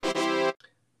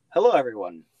Hello,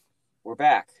 everyone. We're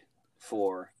back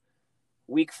for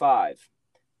week 5.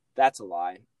 That's a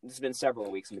lie. There's been several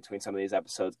weeks in between some of these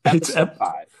episodes. It's Episode ep-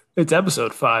 5. it's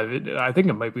episode 5. I think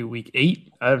it might be week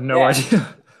 8. I have no Yeah,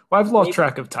 idea. Well, I've lost maybe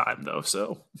track of time though.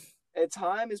 So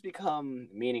time has become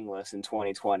meaningless in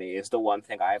 2020 is the one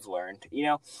thing I've learned.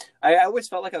 I always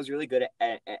felt like I was really good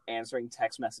at answering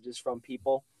text messages from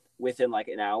people within like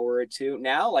an hour or two.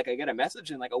 Now, like I get a message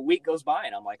and like a week goes by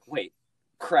and I'm like, wait,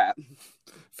 crap.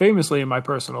 famously in my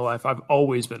personal life, I've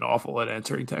always been awful at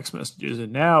answering text messages,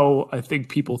 and now I think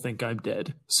people think I'm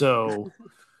dead. So,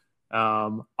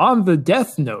 on the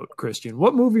death note, Christian,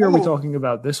 what movie are we Oh, talking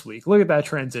about this week? Look at that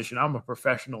transition. I'm a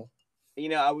professional.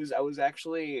 I was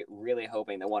actually really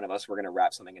hoping that one of us were going to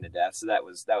wrap something into death, so that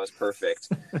was perfect.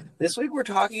 This week we're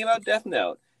talking about Death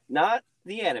Note, not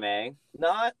the anime,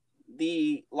 not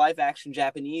the live action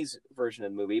Japanese version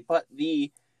of the movie, but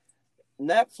the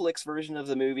Netflix version of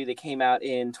the movie that came out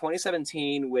in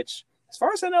 2017, which, as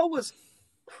far as I know, was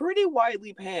pretty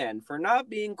widely panned for not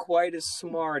being quite as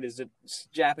smart as its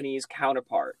Japanese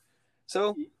counterpart.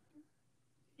 So,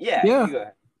 yeah, Yeah, you go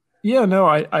ahead. Yeah, no,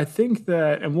 I think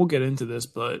that, and we'll get into this,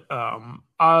 but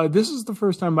this is the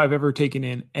first time I've ever taken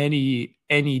in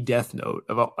any Death Note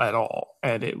at all,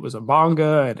 and it was a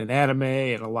manga and an anime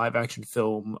and a live action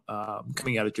film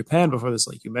coming out of Japan before this,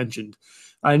 like you mentioned.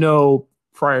 I know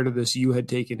prior to this, you had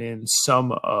taken in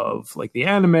some of like the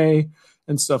anime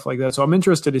and stuff like that, so I'm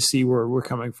interested to see where we're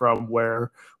coming from. Where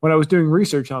when I was doing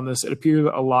research on this, it appeared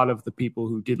a lot of the people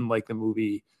who didn't like the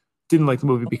movie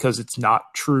because it's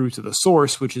not true to the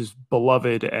source, which is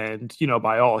beloved and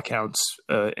by all accounts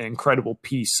an incredible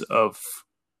piece of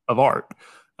art.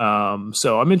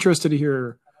 So I'm interested to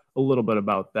hear a little bit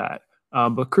about that.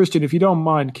 But Christian, if you don't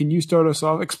mind, can you start us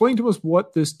off? Explain to us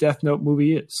what this Death Note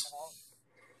movie is.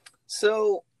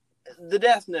 So, the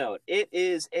Death Note, it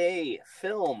is a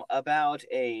film about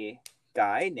a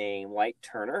guy named Light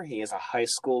Turner. He is a high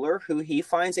schooler who he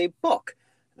finds a book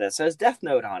that says Death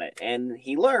Note on it. And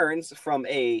he learns from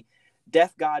a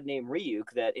death god named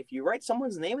Ryuk that if you write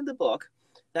someone's name in the book,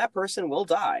 that person will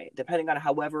die, depending on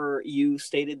however you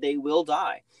stated they will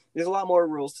die. There's a lot more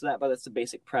rules to that, but that's the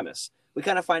basic premise. We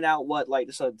kind of find out what Light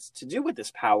decides to do with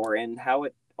this power and how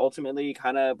it ultimately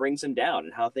kind of brings him down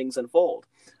and how things unfold.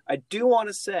 I do want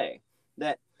to say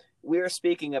that we are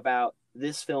speaking about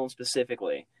this film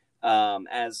specifically.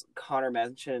 As Connor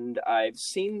mentioned, I've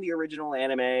seen the original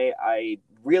anime. I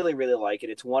really, really like it.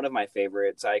 It's one of my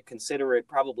favorites. I consider it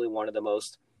probably one of the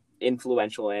most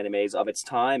influential animes of its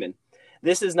time. And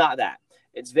this is not that.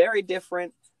 It's very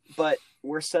different, but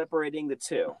we're separating the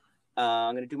two.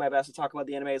 I'm going to do my best to talk about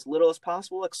the anime as little as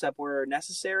possible, except where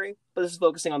necessary, but this is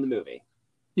focusing on the movie.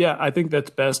 Yeah, I think that's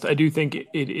best. I do think it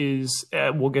is,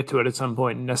 we'll get to it at some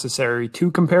point, necessary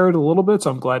to compare it a little bit. So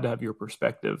I'm glad to have your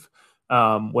perspective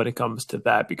when it comes to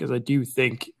that, because I do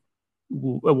think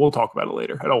we'll talk about it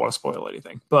later. I don't want to spoil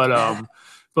anything,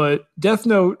 but Death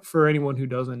Note, for anyone who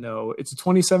doesn't know, it's a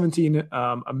 2017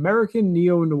 American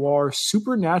neo noir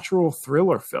supernatural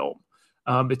thriller film.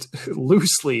 It's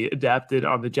loosely adapted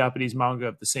on the Japanese manga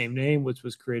of the same name, which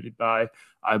was created by,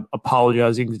 I'm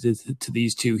apologizing to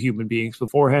these two human beings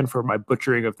beforehand for my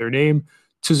butchering of their name,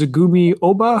 Tsuzugumi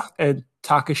Oba and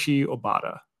Takashi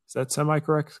Obata. Is that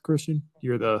semi-correct, Christian?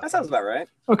 You're the That sounds about right.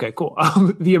 Okay, cool.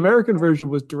 The American version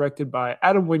was directed by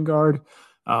Adam Wingard,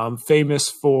 famous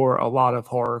for a lot of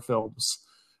horror films.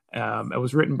 It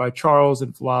was written by Charles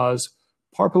and Vlaz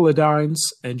Parpaladines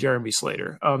and Jeremy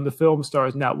Slater. The film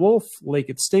stars Nat Wolff,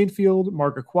 Lakeith Stanfield,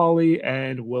 Margaret Qualley,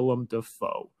 and Willem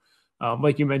Dafoe.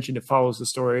 Like you mentioned, it follows the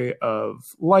story of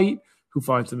Light, who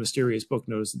finds the mysterious book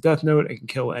known as the Death Note and can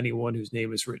kill anyone whose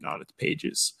name is written on its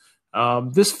pages.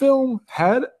 This film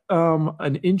had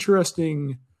an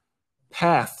interesting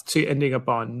path to ending up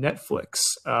on Netflix.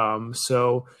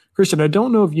 So, Christian, I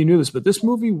don't know if you knew this, but this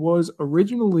movie was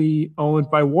originally owned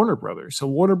by Warner Brothers. So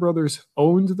Warner Brothers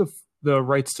owned the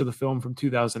rights to the film from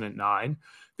 2009.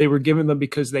 They were given them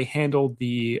because they handled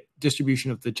the distribution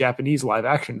of the Japanese live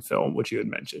action film, which you had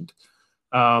mentioned.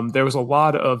 There was a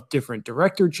lot of different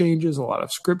director changes, a lot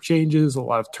of script changes, a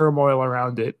lot of turmoil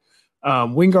around it.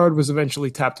 Wingard was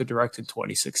eventually tapped to direct in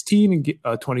 2016 and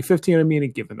 2015,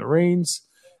 and given the reins.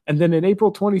 And then in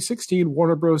April 2016,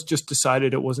 Warner Bros. Just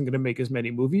decided it wasn't going to make as many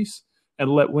movies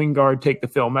and let Wingard take the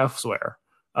film elsewhere.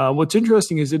 What's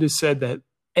interesting is it is said that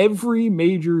every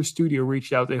major studio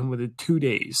reached out to him within 2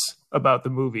 days about the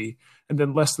movie. And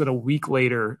then less than a week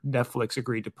later, Netflix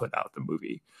agreed to put out the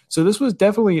movie. So this was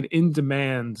definitely an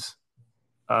in-demand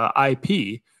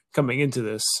IP coming into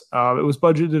this. It was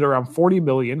budgeted around 40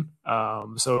 million.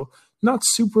 So not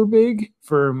super big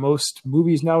for most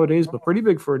movies nowadays, but pretty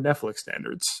big for Netflix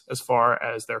standards as far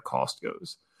as their cost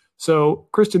goes. So,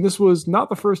 Christian, this was not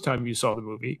the first time you saw the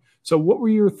movie. So, what were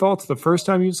your thoughts the first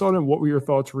time you saw it, and what were your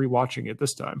thoughts rewatching it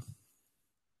this time?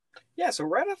 Yeah, so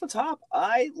right off the top,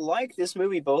 I liked this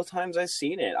movie both times I've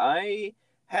seen it. I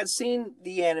had seen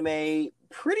the anime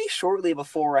pretty shortly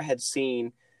before I had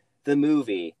seen the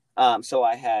movie. So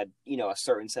I had, a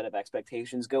certain set of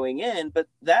expectations going in. But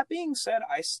that being said,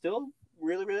 I still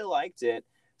really, really liked it.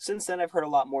 Since then, I've heard a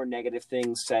lot more negative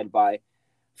things said by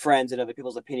friends and other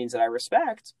people's opinions that I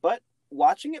respect. But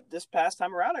watching it this past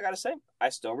time around, I gotta say, I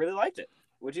still really liked it.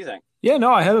 What do you think? Yeah,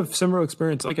 no, I had a similar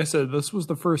experience. Like I said, this was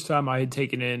the first time I had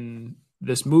taken in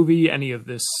this movie, any of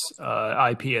this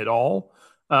IP at all.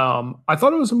 I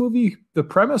thought it was a movie. The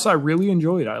premise I really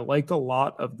enjoyed. I liked a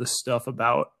lot of the stuff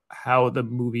about how the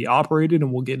movie operated,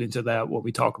 and we'll get into that when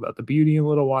we talk about the beauty in a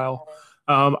little while.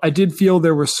 I did feel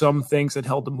there were some things that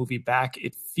held the movie back.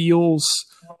 It feels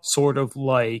sort of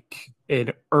like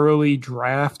an early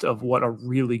draft of what a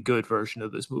really good version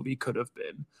of this movie could have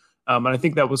been. And I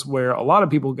think that was where a lot of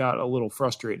people got a little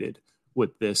frustrated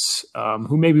with this,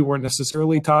 who maybe weren't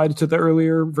necessarily tied to the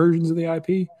earlier versions of the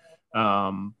IP.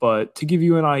 But to give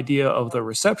you an idea of the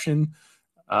reception,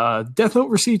 Death Note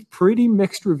received pretty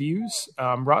mixed reviews.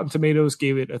 Rotten Tomatoes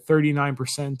gave it a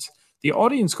 39%. The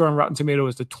audience score on Rotten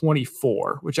Tomatoes is a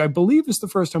 24, which I believe is the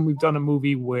first time we've done a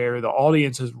movie where the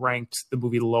audience has ranked the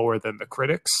movie lower than the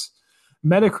critics.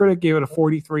 Metacritic gave it a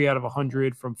 43 out of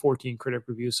 100 from 14 critic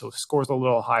reviews, so scores a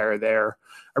little higher there.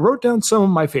 I wrote down some of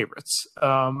my favorites.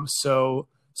 So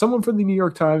someone from the New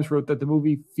York Times wrote that the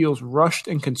movie feels rushed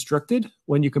and constricted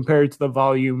when you compare it to the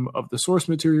volume of the source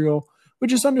material,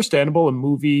 which is understandable. A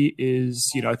movie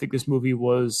is, I think this movie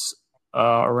was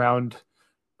around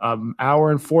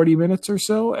hour and 40 minutes or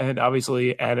so, and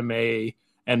obviously anime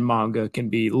and manga can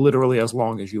be literally as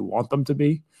long as you want them to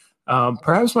be.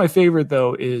 Perhaps my favorite,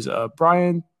 though, is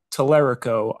Brian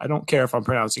Tellerico. I don't care if I'm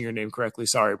pronouncing your name correctly.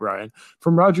 Sorry, Brian.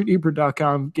 From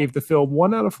RogerEbert.com, gave the film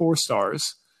 1 out of 4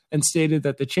 stars and stated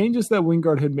that the changes that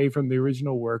Wingard had made from the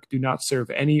original work do not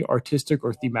serve any artistic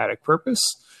or thematic purpose,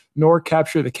 nor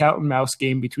capture the cat and mouse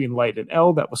game between light and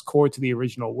L that was core to the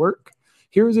original work.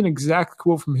 Here is an exact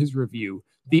quote from his review.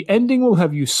 The ending will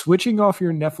have you switching off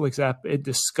your Netflix app in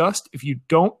disgust if you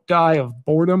don't die of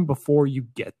boredom before you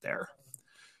get there.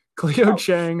 Cleo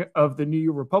Chang of the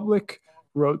New Republic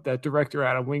wrote that director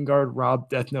Adam Wingard robbed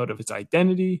Death Note of its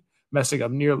identity, messing up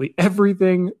nearly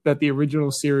everything that the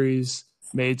original series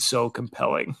made so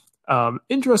compelling.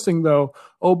 Interesting, though,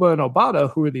 Oba and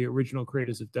Obata, who are the original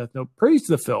creators of Death Note, praised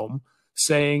the film,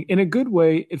 saying, in a good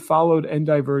way, it followed and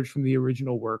diverged from the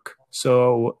original work,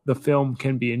 so the film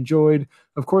can be enjoyed,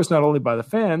 of course, not only by the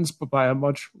fans, but by a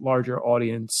much larger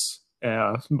audience,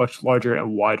 much larger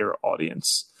and wider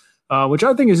audience. Which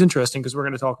I think is interesting because we're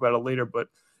going to talk about it later, but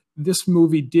this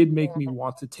movie did make me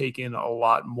want to take in a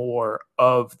lot more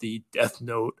of the Death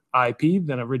Note IP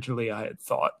than originally I had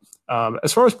thought.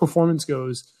 As far as performance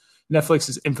goes, Netflix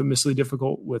is infamously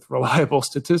difficult with reliable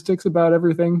statistics about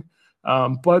everything,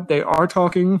 but they are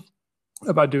talking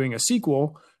about doing a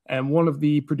sequel, and one of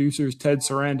the producers, Ted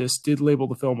Sarandis, did label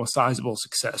the film a sizable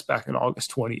success back in August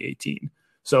 2018.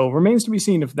 So it remains to be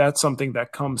seen if that's something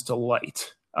that comes to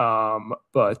light.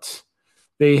 But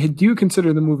they do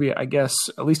consider the movie, I guess,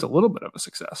 at least a little bit of a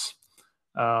success.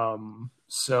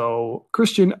 So,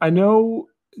 Christian,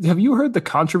 have you heard the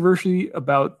controversy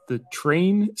about the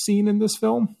train scene in this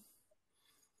film?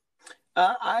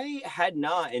 I had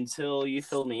not until you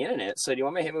filled me in on it. So do you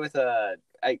want me to hit me with a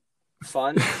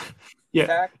fun Yeah,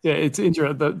 fact? yeah, it's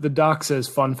interesting. The doc says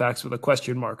fun facts with a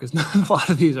question mark because not a lot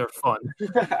of these are fun.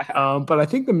 But I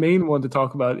think the main one to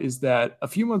talk about is that a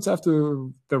few months after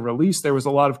the release, there was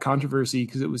a lot of controversy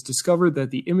because it was discovered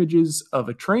that the images of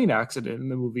a train accident in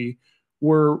the movie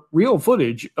were real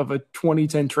footage of a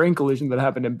 2010 train collision that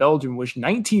happened in Belgium, which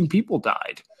 19 people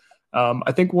died.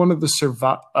 I think one of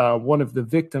the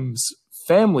victims'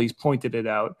 families pointed it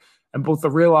out, and both the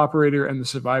rail operator and the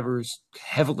survivors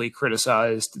heavily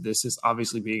criticized this as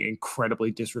obviously being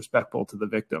incredibly disrespectful to the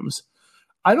victims.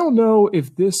 I don't know if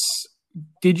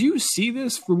did you see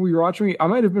this when we were watching it? I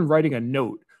might have been writing a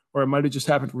note, or it might have just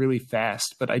happened really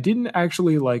fast, but I didn't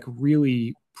actually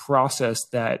really process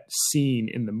that scene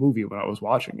in the movie when I was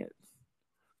watching it.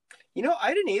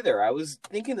 I didn't either. I was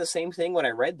thinking the same thing when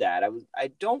I read that. I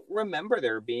don't remember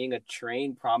there being a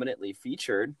train prominently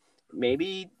featured.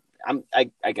 Maybe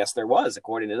I guess there was,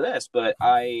 according to this, but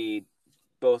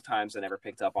both times I never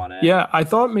picked up on it. Yeah, I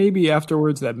thought maybe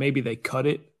afterwards that maybe they cut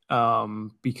it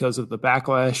because of the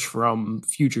backlash from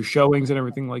future showings and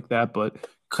everything like that. But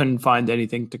couldn't find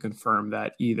anything to confirm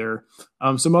that either.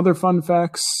 Some other fun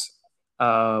facts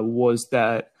was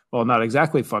that, well, not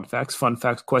exactly fun facts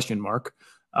question mark,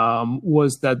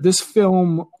 was that this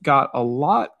film got a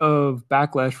lot of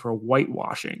backlash for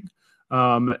whitewashing.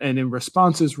 And in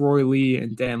responses, Roy Lee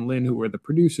and Dan Lin, who were the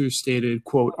producers, stated,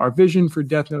 quote, "Our vision for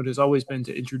Death Note has always been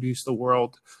to introduce the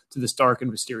world to this dark and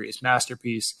mysterious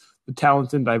masterpiece. The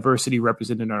talent and diversity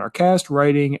represented in our cast,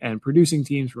 writing, and producing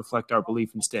teams reflect our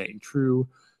belief in staying true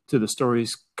to the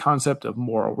story's concept of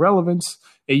moral relevance,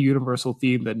 a universal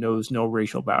theme that knows no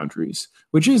racial boundaries,"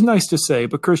 which is nice to say,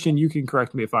 but Christian, you can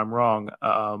correct me if I'm wrong.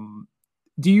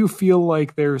 Do you feel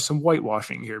like there's some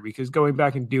whitewashing here? Because going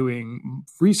back and doing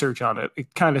research on it,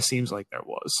 it kind of seems like there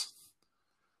was.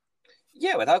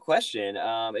 Yeah, without question.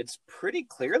 It's pretty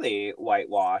clearly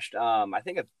whitewashed. I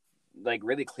think a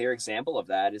really clear example of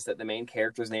that is that the main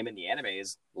character's name in the anime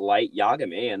is Light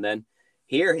Yagami, and then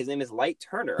here his name is Light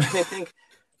Turner. I think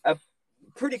a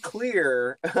pretty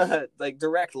clear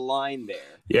direct line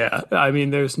there. Yeah, I mean,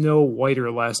 there's no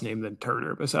whiter last name than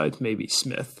Turner besides maybe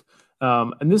Smith.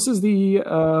 And this is the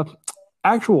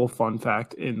actual fun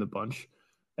fact in the bunch,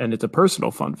 and it's a personal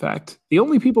fun fact. The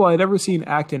only people I'd ever seen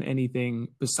act in anything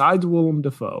besides Willem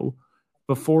Dafoe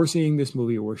before seeing this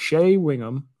movie were Shea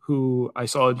Wingham, who I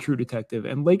saw in True Detective,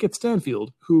 and Lakeith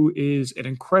Stanfield, who is an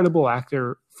incredible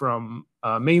actor from,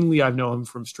 mainly I've known him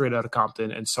from Straight Outta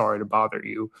Compton and Sorry to Bother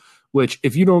You, which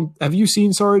if you don't, have you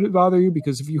seen Sorry to Bother You?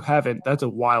 Because if you haven't, that's a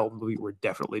wild movie we're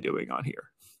definitely doing on here.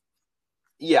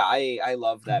 Yeah, I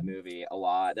love that movie a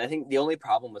lot. I think the only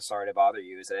problem with Sorry to Bother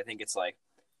You is that I think it's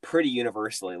pretty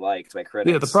universally liked by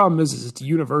critics. Yeah, the problem is it's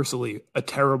universally a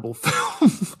terrible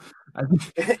film.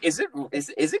 Is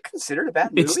it considered a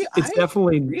bad movie?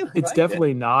 It's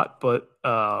definitely not. But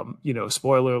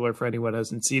spoiler alert for anyone who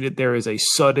hasn't seen it. There is a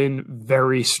sudden,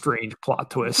 very strange plot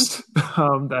twist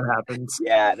that happens.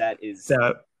 Yeah, that is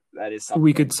something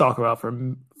we could talk about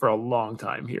for a long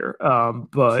time here.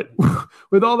 But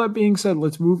with all that being said,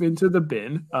 let's move into the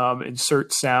bin.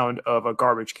 Insert sound of a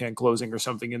garbage can closing or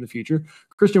something in the future.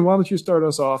 Christian, why don't you start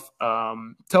us off?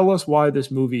 Tell us why this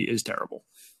movie is terrible.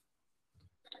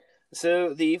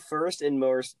 So the first and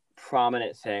most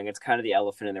prominent thing, it's kind of the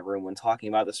elephant in the room when talking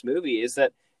about this movie, is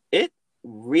that it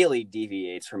really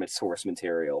deviates from its source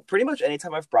material. Pretty much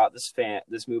anytime I've brought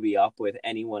this movie up with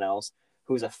anyone else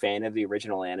who's a fan of the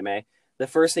original anime, the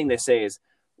first thing they say is,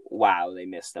 "Wow, they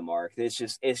missed the mark. It's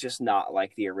just not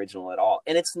like the original at all."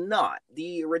 And it's not.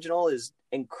 The original is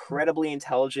incredibly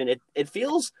intelligent. It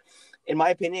feels, in my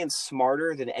opinion,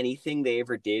 smarter than anything they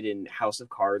ever did in House of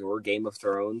Cards or Game of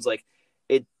Thrones.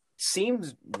 It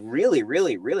seems really,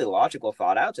 really, really logical,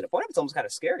 thought out, to the point of it's almost kind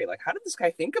of scary. How did this guy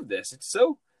think of this? It's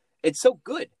so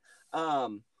good.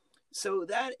 So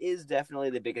that is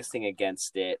definitely the biggest thing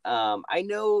against it. I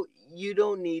know you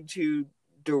don't need to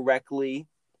directly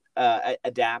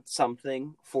adapt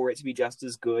something for it to be just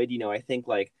as good. I think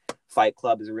Fight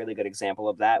Club is a really good example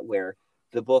of that, where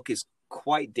the book is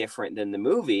quite different than the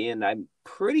movie, and I'm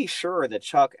pretty sure that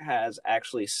Chuck has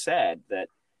actually said that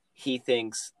he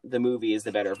thinks the movie is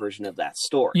the better version of that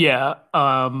story. Yeah,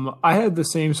 I had the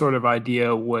same sort of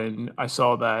idea when I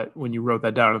saw that, when you wrote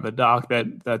that down in the doc.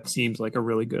 That seems like a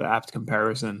really good apt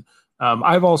comparison.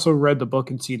 I've also read the book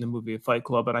and seen the movie of Fight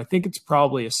Club, and I think it's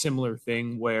probably a similar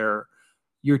thing where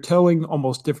you're telling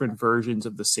almost different versions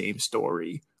of the same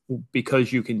story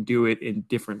because you can do it in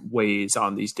different ways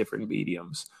on these different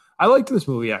mediums. I liked this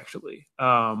movie, actually.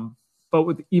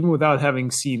 But even without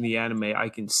having seen the anime, I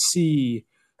can see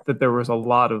that there was a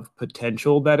lot of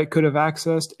potential that it could have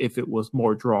accessed if it was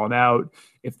more drawn out,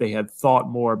 if they had thought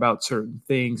more about certain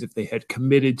things, if they had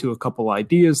committed to a couple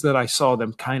ideas that I saw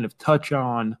them kind of touch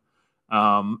on.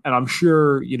 And I'm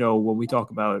sure, when we talk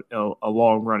about a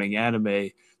long-running anime,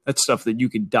 that's stuff that you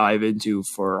can dive into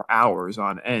for hours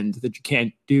on end that you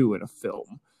can't do in a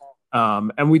film.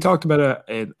 And we talked about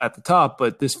it at the top,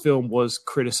 but this film was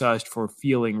criticized for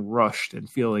feeling rushed and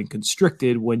feeling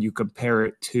constricted when you compare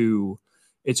it to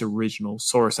its original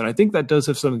source. And I think that does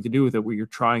have something to do with it, where you're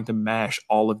trying to mash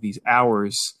all of these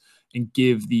hours and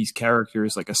give these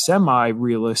characters a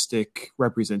semi-realistic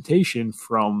representation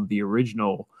from the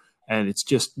original. And it's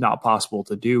just not possible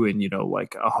to do in,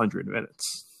 100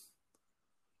 minutes.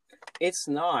 It's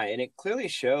not, and it clearly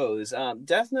shows.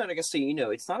 Death Note, I guess, so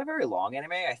it's not a very long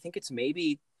anime. I think it's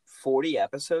maybe 40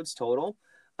 episodes total.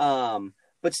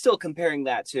 But still, comparing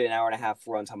that to an hour and a half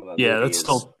runtime of a movie, that's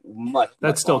still much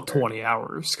still longer. 20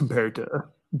 hours compared to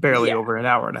barely over an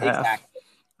hour and a half. Exactly.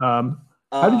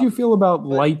 How did you feel about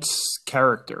Light's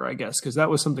character, I guess? Because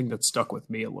that was something that stuck with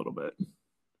me a little bit.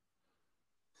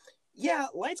 Yeah,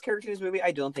 Light's character in this movie,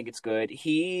 I don't think it's good.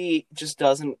 He just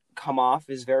doesn't come off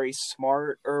as very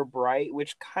smart or bright,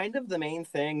 which kind of the main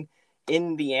thing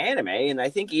in the anime. And I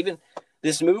think even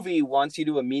this movie wants you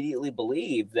to immediately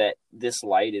believe that this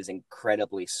Light is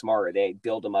incredibly smart. They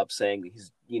build him up saying that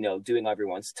he's, doing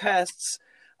everyone's tests.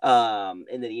 And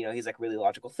then, he's like a really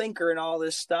logical thinker and all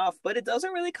this stuff, but it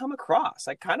doesn't really come across.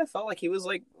 I kind of felt like he was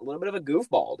like a little bit of a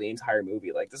goofball the entire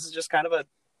movie. Like, this is just kind of a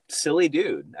silly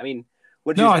dude. I mean,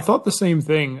 what did No, you I think? thought the same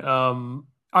thing.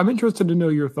 I'm interested to know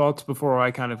your thoughts before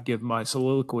I kind of give my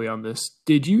soliloquy on this.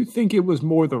 Did you think it was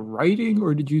more the writing,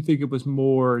 or did you think it was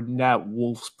more Nat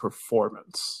Wolf's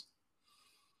performance?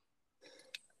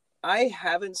 I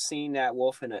haven't seen Nat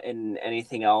Wolf in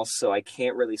anything else, so I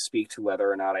can't really speak to whether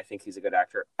or not I think he's a good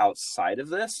actor outside of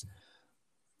this.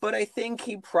 But I think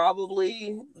he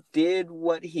probably did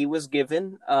what he was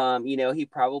given. He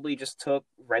probably just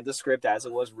read the script as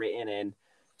it was written, and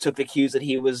took the cues that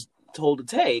he was told to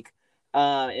take.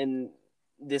 And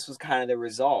this was kind of the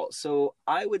result. So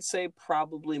I would say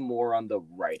probably more on the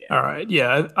writing. All right.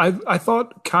 Yeah, I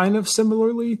thought kind of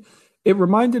similarly. It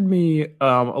reminded me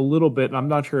a little bit, and I'm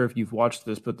not sure if you've watched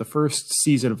this, but the first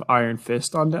season of Iron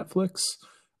Fist on Netflix,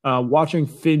 watching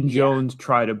Finn Yeah. Jones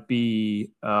try to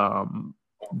be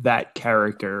that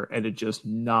character and it just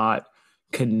not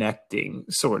connecting,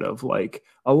 sort of like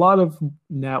a lot of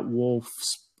Nat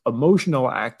Wolf's emotional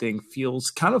acting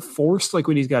feels kind of forced, like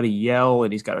when he's got to yell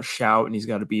and he's got to shout and he's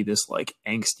got to be this like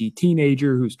angsty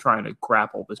teenager who's trying to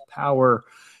grapple this power.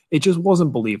 It just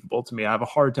wasn't believable to me. I have a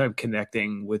hard time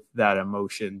connecting with that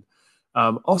emotion.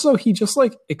 Also, he just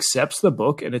like accepts the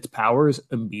book and its powers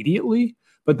immediately,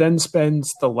 but then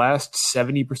spends the last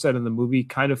 70% of the movie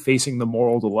kind of facing the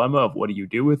moral dilemma of what do you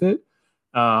do with it.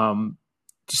 Um,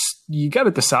 just, you got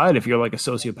to decide if you're like a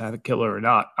sociopathic killer or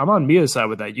not. I'm on Mia's side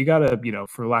with that. You got to,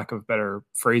 for lack of better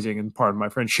phrasing, and pardon my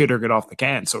friend, shit or get off the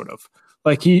can, sort of.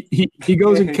 Like he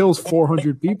goes and kills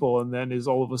 400 people, and then is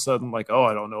all of a sudden like, oh,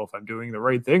 I don't know if I'm doing the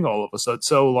right thing. All of a sudden,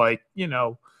 so like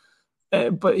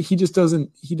but he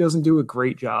doesn't do a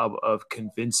great job of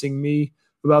convincing me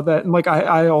about that. And like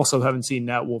I also haven't seen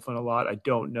Nat Wolf in a lot. I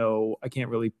don't know. I can't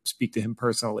really speak to him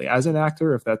personally as an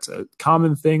actor if that's a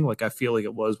common thing. Like I feel like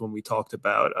it was when we talked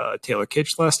about Taylor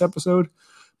Kitsch last episode,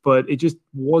 but it just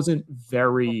wasn't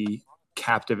very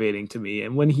captivating to me.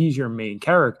 And when he's your main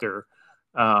character,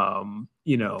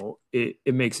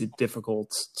 it makes it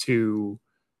difficult to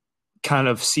kind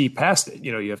of see past it.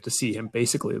 You have to see him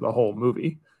basically the whole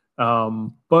movie.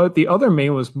 But the other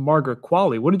main was Margaret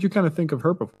Qualley. What did you kind of think of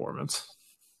her performance?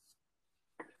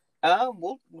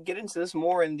 We'll get into this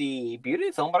more in the beauty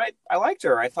film, but I liked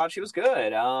her. I thought she was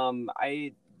good.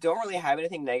 I don't really have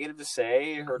anything negative to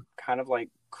say. Her kind of like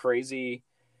crazy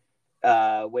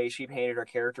way she painted her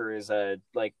character is a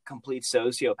like complete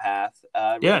sociopath.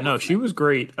 Yeah, Really no, wasn't. she was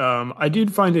great. I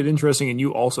did find it interesting, and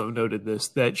you also noted this,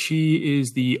 that she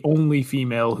is the only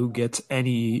female who gets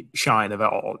any shine at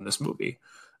all in this movie.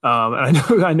 And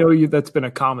I know that's been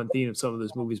a common theme of some of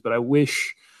those movies, but I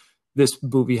wish this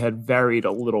movie had varied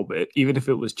a little bit, even if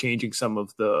it was changing some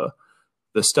of the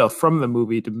stuff from the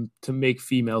movie to make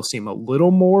female seem a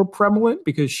little more prevalent,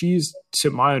 because she's, to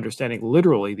my understanding,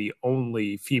 literally the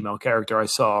only female character I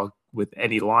saw with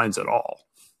any lines at all.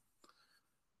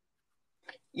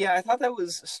 Yeah, I thought that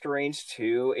was strange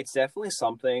too. It's definitely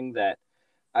something that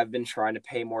I've been trying to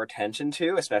pay more attention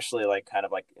to, especially like kind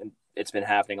of like it's been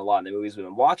happening a lot in the movies we've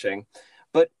been watching.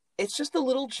 But it's just a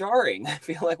little jarring. I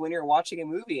feel like when you're watching a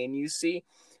movie and you see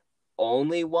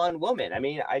only one woman. I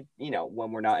mean,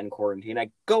 when we're not in quarantine, I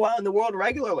go out in the world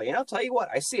regularly, and I'll tell you what,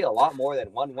 I see a lot more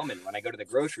than one woman when I go to the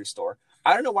grocery store.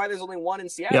 I don't know why there's only one in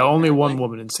Yeah, Seattle, only one apparently.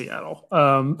 woman in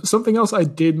Seattle. Something else I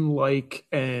didn't like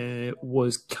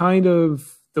was kind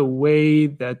of the way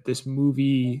that this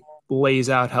movie lays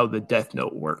out how the Death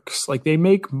Note works. Like they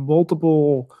make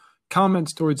multiple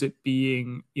comments towards it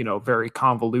being, very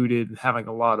convoluted and having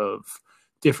a lot of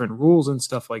different rules and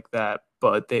stuff like that,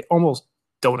 but they almost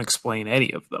don't explain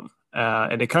any of them.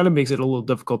 And it kind of makes it a little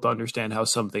difficult to understand how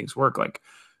some things work. Like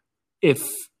if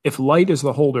if Light is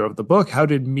the holder of the book, how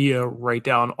did Mia write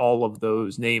down all of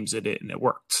those names in it and it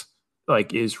worked?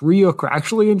 Like, is Ryuk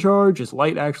actually in charge? Is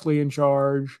Light actually in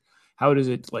charge? How does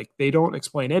it like? They don't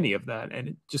explain any of that, and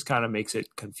it just kind of makes it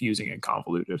confusing and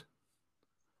convoluted.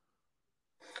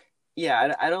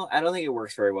 Yeah, I don't think it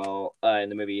works very well in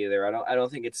the movie either. I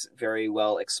don't think it's very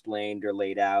well explained or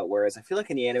laid out. Whereas I feel like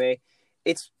in the anime,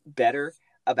 it's better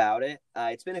about it.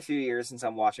 It's been a few years since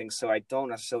I'm watching, so I don't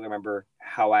necessarily remember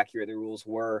how accurate the rules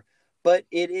were. But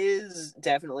it is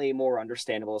definitely more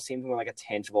understandable. It seems more like a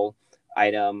tangible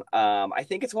item. I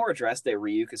think it's more addressed that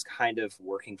Ryuk is kind of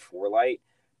working for Light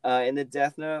in the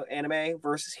Death Note anime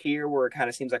versus here, where it kind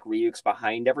of seems like Ryuk's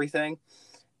behind everything.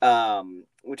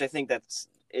 Which I think that's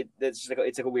it. That's just like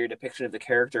it's like a weird depiction of the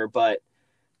character, but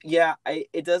yeah,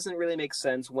 it doesn't really make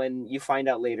sense when you find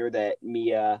out later that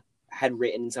Mia had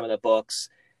written some of the books.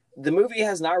 The movie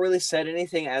has not really said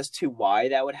anything as to why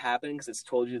that would happen because it's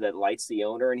told you that Light's the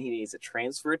owner and he needs to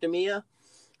transfer it to Mia.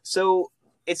 So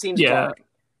it seems Yeah,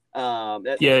 dark.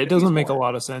 That yeah, I'm it confused doesn't make a more.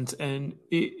 lot of sense, and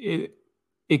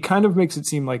it kind of makes it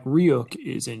seem like Ryuk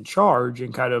is in charge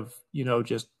and kind of,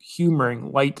 just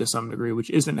humoring Light to some degree, which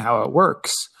isn't how it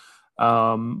works.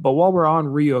 But while we're on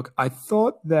Ryuk, I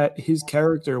thought that his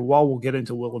character, while we'll get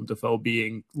into Willem Dafoe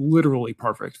being literally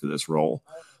perfect for this role,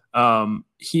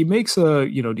 he makes a,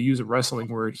 to use a wrestling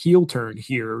word, heel turn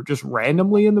here just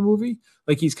randomly in the movie.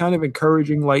 Like he's kind of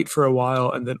encouraging Light for a while,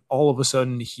 and then all of a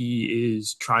sudden he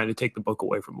is trying to take the book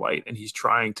away from Light, and he's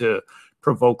trying to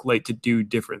provoke Light to do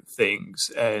different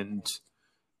things. And,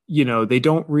 they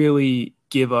don't really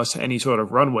give us any sort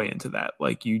of runway into that.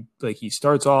 Like he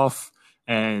starts off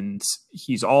and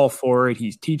he's all for it.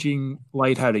 He's teaching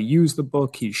Light how to use the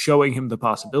book. He's showing him the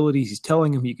possibilities. He's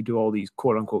telling him he could do all these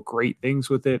quote unquote great things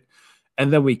with it.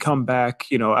 And then we come back,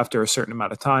 after a certain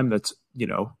amount of time that's,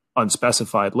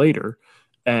 unspecified later.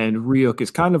 And Ryuk is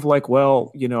kind of like,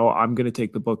 well, I'm going to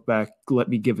take the book back. Let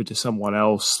me give it to someone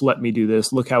else. Let me do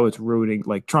this. Look how it's ruining,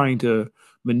 like trying to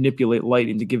manipulate Light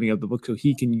into giving up the book so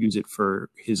he can use it for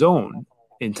his own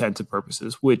intents and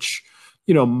purposes, which,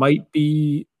 might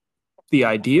be the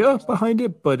idea behind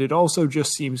it, but it also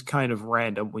just seems kind of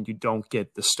random when you don't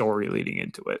get the story leading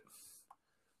into it.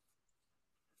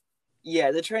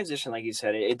 Yeah, the transition, like you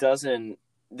said, it doesn't.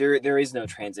 There is no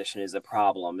transition. Is the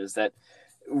problem? Is that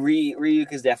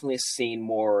Ryuk is definitely seen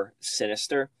more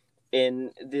sinister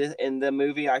in the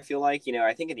movie. I feel like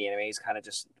I think in the anime he's kind of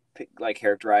just like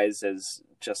characterized as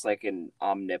just like an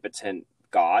omnipotent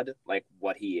god, like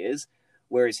what he is,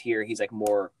 whereas here he's like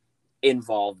more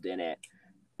involved in it.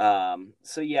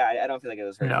 So yeah, I don't feel like it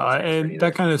was very No, well transferred and that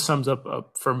either. kind of sums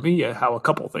up for me how a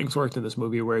couple things worked in this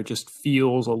movie where it just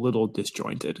feels a little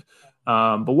disjointed.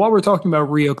 But while we're talking about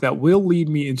Ryuk, that will lead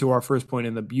me into our first point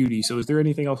in the beauty. So, is there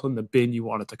anything else in the bin you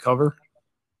wanted to cover?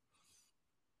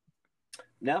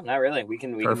 No, not really. We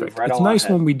can move Perfect. right It's on nice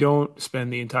ahead. when we don't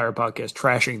spend the entire podcast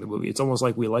trashing the movie. It's almost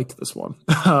like we liked this one.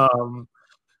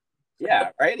 Yeah,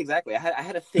 right. Exactly. I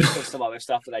had to think of some other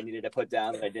stuff that I needed to put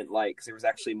down that I didn't like because there was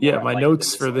actually Yeah, more I my liked than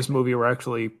notes for this disliked. movie were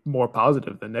actually more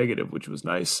positive than negative, which was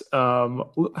nice. How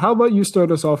about you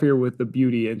start us off here with the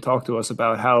beauty and talk to us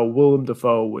about how Willem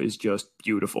Dafoe is just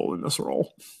beautiful in this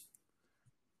role?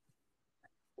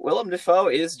 Willem Dafoe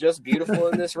is just beautiful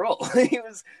in this role. He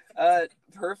was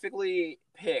perfectly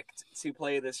picked to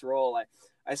play this role.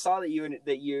 I saw that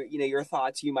your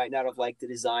thoughts you might not have liked the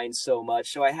design so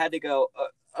much, so I had to go.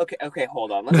 Okay,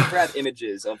 hold on. Let me grab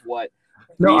images of what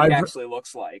No, Ryuk actually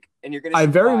looks like, and you're gonna I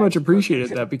see very why much it's appreciated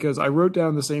perfect. that because I wrote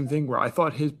down the same thing where I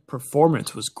thought his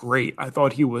performance was great. I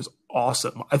thought he was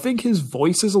awesome. I think his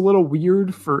voice is a little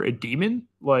weird for a demon.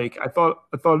 Like I thought,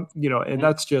 and Mhm.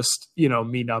 that's just,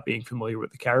 me not being familiar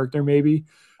with the character maybe.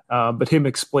 But him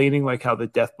explaining like how the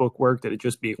death book worked and it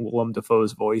just being Willem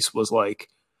Dafoe's voice was like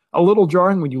a little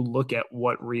jarring when you look at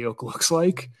what Ryuk looks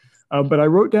like. But I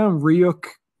wrote down Ryuk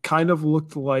kind of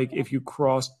looked like if you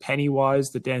crossed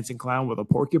Pennywise the dancing clown with a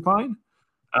porcupine.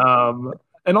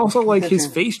 And also, like, his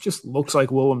face just looks like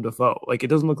Willem Dafoe. Like, it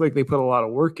doesn't look like they put a lot of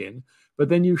work in. But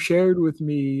then you shared with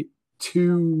me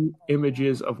two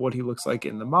images of what he looks like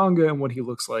in the manga and what he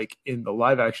looks like in the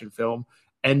live action film.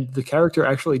 And the character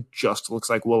actually just looks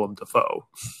like Willem Dafoe.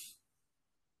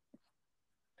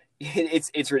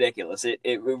 It's ridiculous.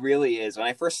 It really is. When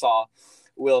I first saw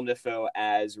Willem Dafoe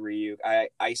as Ryuk,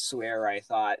 I swear I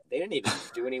thought they didn't even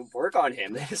do any work on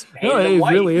him. They just No, painted him it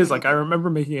white. really is. Like I remember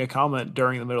making a comment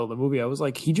during the middle of the movie. I was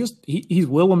like, he's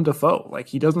Willem Dafoe. Like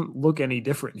he doesn't look any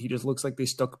different. He just looks like they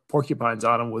stuck porcupines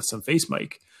on him with some face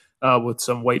make, with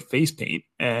some white face paint.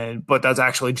 And but that's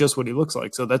actually just what he looks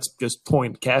like. So that's just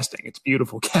point casting. It's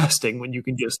beautiful casting when you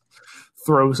can just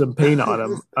throw some paint on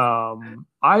him.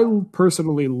 I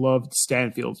personally loved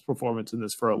Stanfield's performance in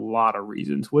this for a lot of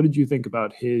reasons. What did you think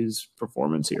about his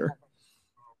performance here?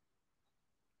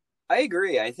 I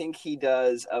agree. I think he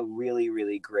does a really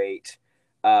really great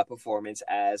performance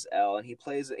as L, and he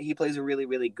plays a really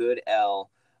really good L.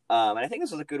 And I think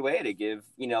this was a good way to give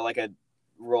like a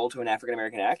role to an African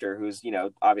American actor who's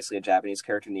obviously a Japanese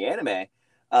character in the anime.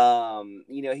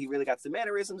 He really got the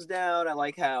mannerisms down. I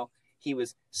like how he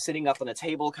was sitting up on a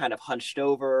table, kind of hunched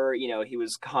over. He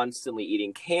was constantly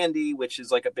eating candy, which is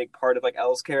like a big part of like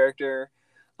L's character.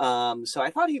 So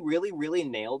I thought he really, really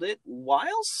nailed it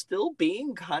while still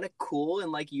being kind of cool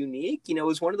and like unique. You know, it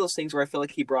was one of those things where I feel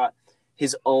like he brought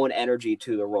his own energy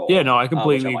to the Yeah, role, no, I which I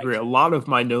completely agree. liked. A lot of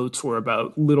my notes were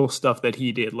about little stuff that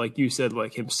he did, like you said,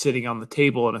 like him sitting on the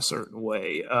table in a certain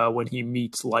way when he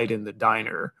meets Light in the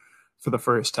diner for the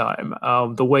first time.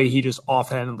 The way he just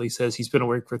offhandedly says he's been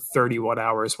awake for 31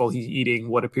 hours while he's eating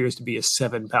what appears to be a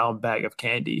 7 pound bag of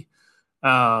candy.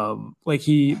 Like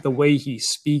the way he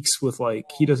speaks with like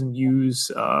he doesn't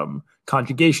use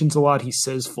conjugations a lot. He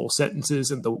says full sentences,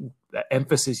 and the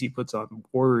emphasis he puts on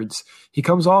words, he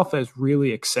comes off as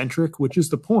really eccentric, which is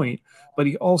the point, but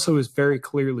he also is very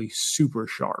clearly super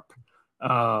sharp.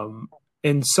 um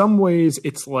in some ways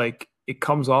it's like it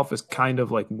comes off as kind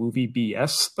of like movie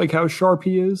BS, like how sharp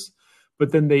he is,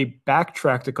 but then they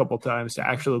backtracked a couple times to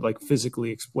actually like physically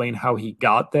explain how he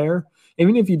got there.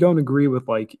 Even if you don't agree with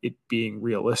like it being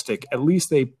realistic, at least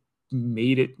they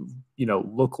made it,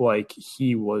 look like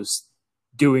he was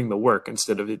doing the work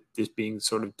instead of it just being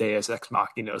sort of deus ex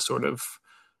machina sort of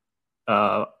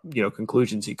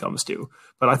conclusions he comes to.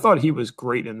 But I thought he was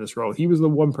great in this role. He was the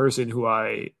one person who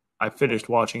I finished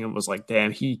watching and was like,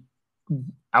 damn, he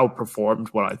outperformed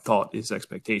what I thought his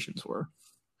expectations were.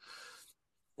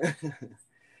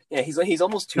 Yeah, he's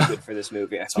almost too good for this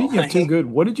movie. I felt Speaking of too like. good,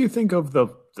 what did you think of the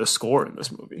score in this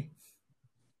movie?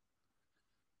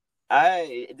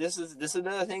 I this is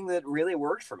another thing that really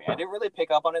worked for me. I didn't really pick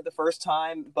up on it the first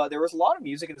time, but there was a lot of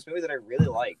music in this movie that I really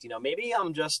liked. You know, maybe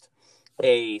I'm just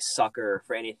a sucker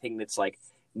for anything that's like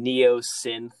neo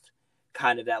synth,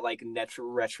 kind of that like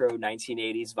retro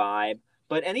 1980s vibe.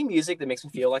 But any music that makes me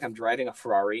feel like I'm driving a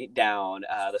Ferrari down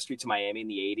the streets of Miami in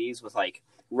the 80s with like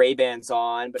Ray Bans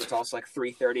on, but it's also like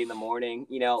 3:30 in the morning.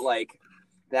 You know, like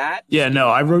that. Yeah, Just no,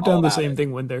 I I'm wrote all down the about same it.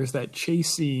 thing when there's that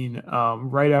chase scene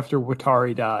right after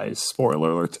Watari dies,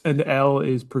 spoiler alert, and L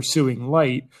is pursuing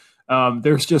Light.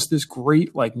 There's just this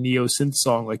great like neo synth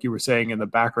song, like you were saying in the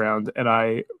background, and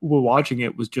I, while watching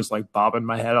it, was just like bobbing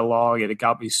my head along, and it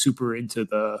got me super into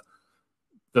the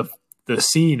the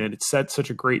scene, and it set such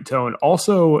a great tone.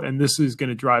 Also, and this is going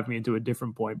to drive me into a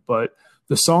different point, but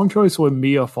the song choice when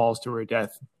Mia falls to her death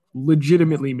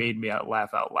legitimately made me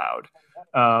laugh out loud.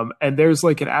 And there's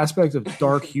like an aspect of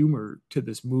dark humor to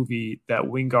this movie that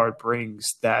Wingard brings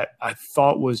that I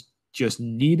thought was just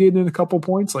needed in a couple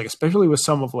points, like especially with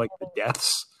some of like the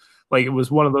deaths. Like it was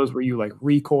one of those where you like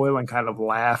recoil and kind of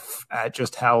laugh at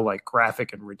just how like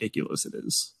graphic and ridiculous it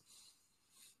is.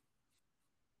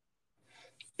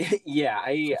 Yeah,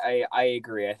 I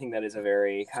agree. I think that is a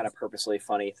very kind of purposely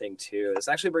funny thing too. This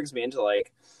actually brings me into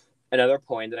like another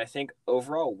point that I think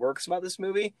overall works about this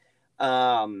movie.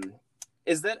 Um,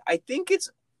 is that I think it's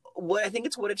what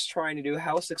it's trying to do.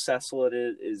 How successful it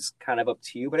is kind of up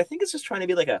to you, but I think it's just trying to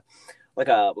be like a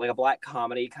black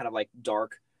comedy, kind of like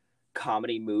dark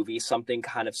comedy movie, something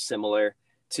kind of similar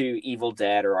to Evil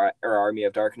Dead or Army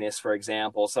of Darkness, for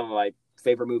example. Some of my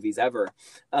favorite movies ever.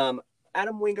 Um,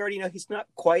 Adam Wingard, he's not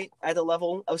quite at the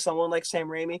level of someone like Sam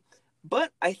Raimi,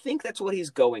 but I think that's what he's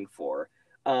going for.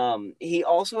 He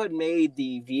also had made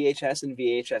the VHS and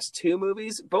VHS 2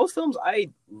 movies, both films I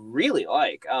really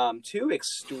like. Two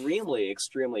extremely,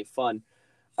 extremely fun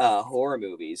horror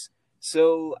movies.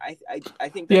 So I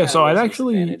think that Yeah, kind of so I'd works to his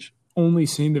actually advantage. only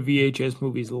seen the VHS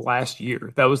movies last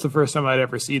year. That was the first time I'd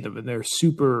ever seen them, and they're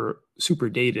super, super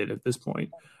dated at this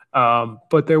point.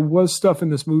 But there was stuff in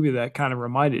this movie that kind of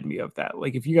reminded me of that.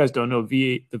 Like, if you guys don't know,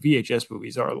 the VHS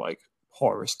movies are like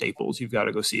horror staples. You've got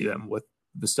to go see them with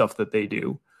the stuff that they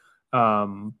do.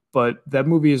 But those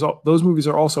movies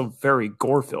are also very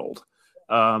gore filled.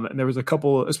 And there was a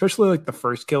couple, especially like the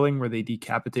first killing where they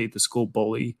decapitate the school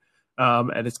bully.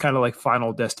 And it's kind of like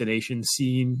Final Destination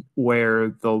scene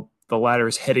where the ladder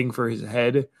is heading for his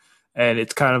head, and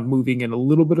it's kind of moving in a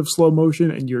little bit of slow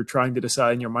motion, and you're trying to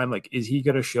decide in your mind, like, is he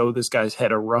going to show this guy's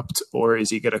head erupt, or is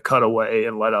he going to cut away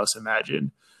and let us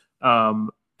imagine?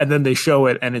 And then they show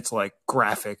it, and it's like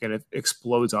graphic, and it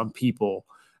explodes on people.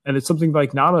 And it's something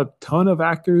like not a ton of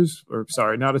actors, or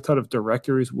sorry, not a ton of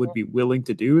directors would be willing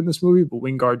to do in this movie, but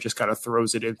Wingard just kind of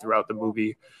throws it in throughout the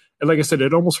movie. And like I said,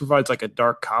 it almost provides like a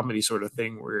dark comedy sort of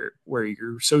thing where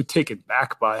you're so taken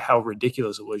back by how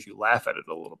ridiculous it was, you laugh at it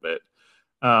a little bit.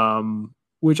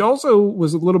 Which also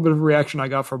was a little bit of a reaction I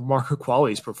got from Margaret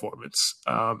Qualley's performance.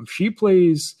 She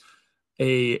plays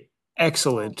a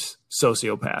excellent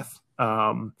sociopath.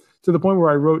 To the point where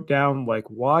I wrote down, like,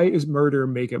 why is murder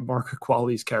making Margaret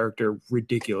Qualley's character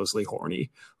ridiculously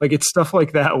horny? Like, it's stuff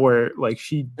like that where, like,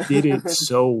 she did it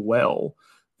so well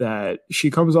that she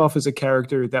comes off as a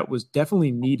character that was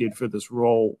definitely needed for this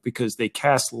role, because they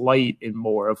cast Light in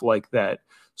more of like that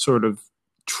sort of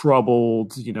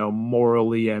troubled,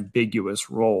 morally ambiguous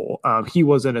role. He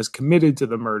wasn't as committed to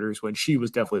the murders when she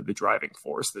was definitely the driving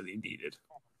force that he needed.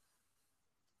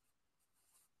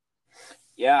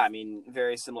 Yeah, I mean,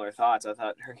 very similar thoughts. I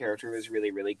thought her character was really,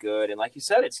 really good. And like you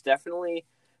said, it's definitely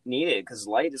needed because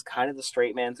Light is kind of the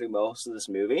straight man through most of this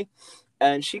movie.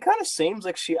 And she kind of seems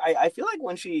like I feel like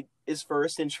when she is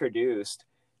first introduced,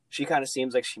 she kind of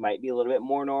seems like she might be a little bit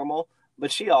more normal.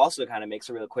 But she also kind of makes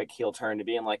a real quick heel turn to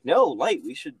being like, no, Light,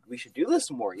 we should do this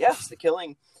more. Yes, the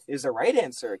killing is the right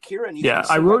answer. Kira needs to Yeah, be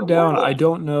I seen by wrote the down, I world.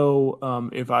 don't know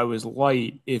if I was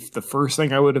Light, if the first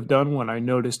thing I would have done when I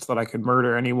noticed that I could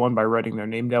murder anyone by writing their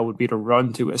name down would be to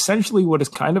run to essentially what is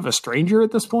kind of a stranger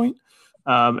at this point,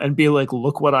 and be like,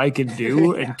 look what I can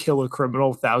do Yeah. and kill a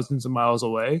criminal thousands of miles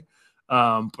away.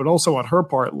 But also on her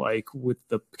part, like with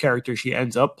the character she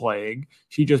ends up playing,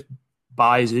 she just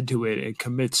buys into it and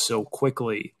commits so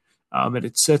quickly. And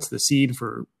it sets the scene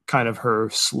for kind of her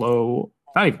slow,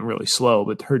 not even really slow,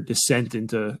 but her descent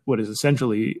into what is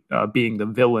essentially being the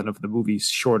villain of the movie,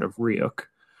 short of Ryuk.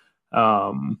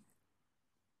 Um,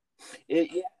 Yeah,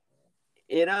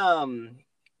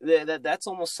 it that's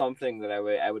almost something that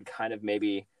I would kind of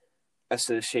maybe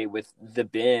associate with the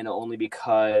bin only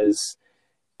because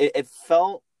it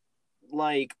felt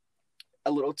like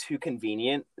a little too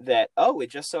convenient that it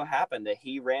just so happened that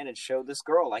he ran and showed this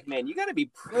girl. Like, man, you got to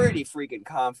be pretty freaking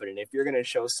confident if you're going to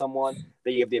show someone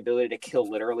that you have the ability to kill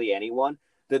literally anyone,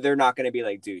 that they're not going to be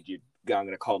like, dude, I'm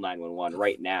going to call 911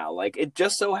 right now. Like, it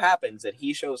just so happens that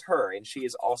he shows her, and she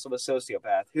is also a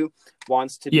sociopath who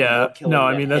wants to be Yeah, more no, killing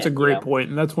I than mean that's a him, you great know? point,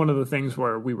 and that's one of the things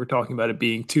where we were talking about it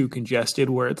being too congested.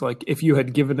 Where it's like if you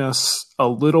had given us a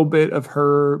little bit of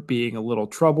her being a little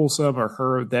troublesome,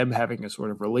 or them having a sort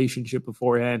of relationship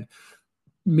beforehand,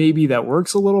 maybe that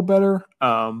works a little better.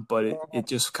 But it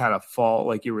just kind of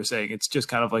like you were saying, it's just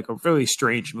kind of like a really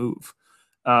strange move.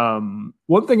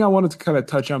 One thing I wanted to kind of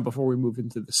touch on before we move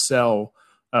into the cell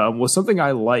was something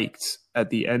I liked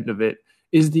at the end of it.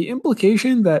 Is the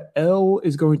implication that L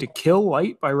is going to kill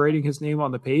Light by writing his name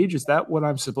on the page? Is that what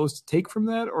I'm supposed to take from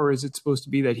that? Or is it supposed to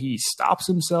be that he stops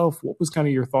himself? What was kind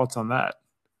of your thoughts on that?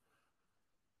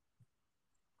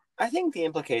 I think the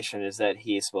implication is that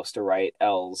he's supposed to write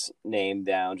L's name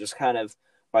down, just kind of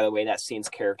by the way that scene's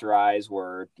characterized,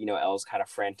 where L's kind of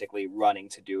frantically running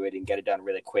to do it and get it done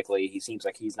really quickly. He seems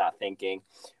like he's not thinking.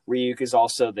 Ryuk is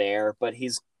also there, but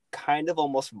he's kind of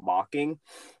almost mocking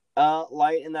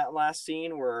Light in that last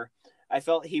scene, where I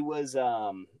felt he was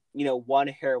one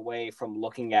hair away from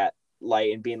looking at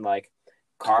Light and being like,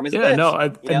 "Karma's a Yeah, no,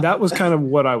 bitch," you and know. that was kind of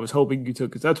what I was hoping you took,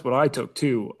 because that's what I took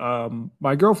too.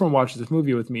 My girlfriend watches this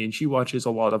movie with me, and she watches a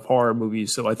lot of horror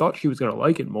movies, so I thought she was going to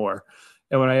like it more.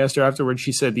 And when I asked her afterwards,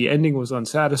 she said the ending was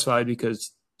unsatisfied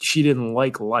because she didn't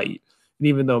like Light. And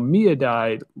even though Mia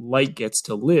died, Light gets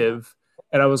to live.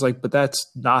 And I was like, but that's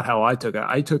not how I took it.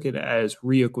 I took it as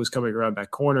Ryuk was coming around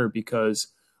that corner because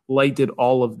Light did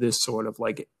all of this sort of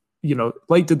like,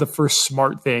 Light did the first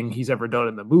smart thing he's ever done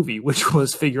in the movie, which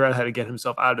was figure out how to get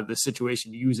himself out of this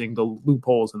situation using the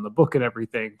loopholes in the book and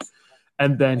everything.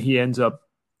 And then he ends up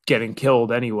getting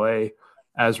killed anyway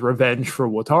as revenge for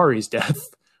Watari's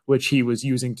death, which he was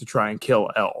using to try and kill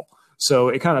L. So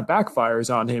it kind of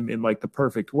backfires on him in like the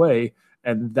perfect way.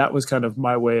 And that was kind of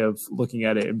my way of looking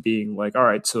at it and being like, all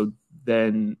right, so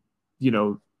then,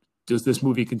 does this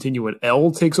movie continue when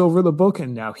L takes over the book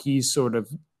and now he's sort of,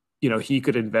 he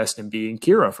could invest in being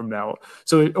Kira from now.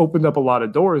 So it opened up a lot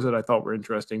of doors that I thought were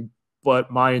interesting.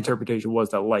 But my interpretation was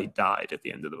that Light died at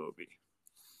the end of the movie.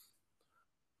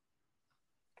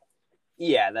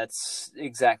 Yeah, that's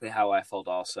exactly how I felt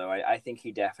also. I think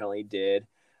he definitely did.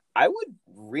 I would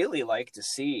really like to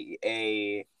see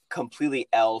a completely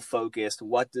L focused,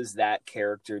 what does that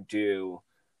character do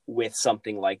with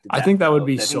something like the I Death think that would Note.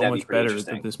 be I think so that'd be much pretty better than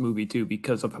interesting. this movie too,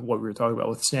 because of what we were talking about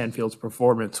with Stanfield's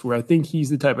performance, where I think he's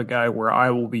the type of guy where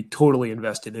I will be totally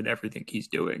invested in everything he's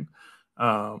doing.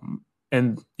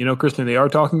 And Kristen, they are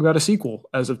talking about a sequel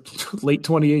as of late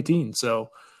 2018, so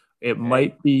it Hey,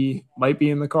 might be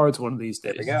in the cards one of these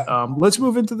there we days. go. Let's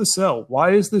move into The Cell.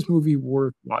 Why is this movie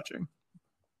worth watching?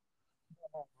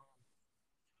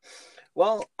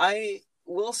 Well, I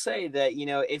will say that,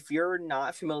 if you're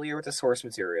not familiar with the source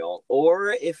material,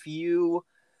 or if you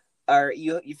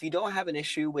don't have an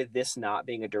issue with this not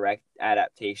being a direct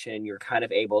adaptation, you're kind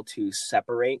of able to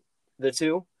separate the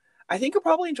two, I think you'll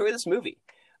probably enjoy this movie.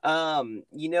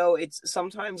 It's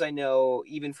sometimes, I know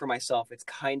even for myself, it's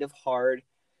kind of hard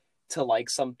to like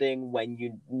something when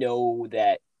you know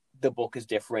that the book is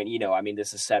different. I mean,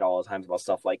 this is said all the times about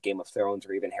stuff like Game of Thrones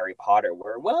or even Harry Potter,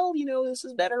 where, well, this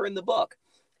is better in the book.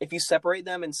 If you separate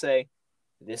them and say,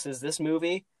 this is this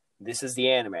movie, this is the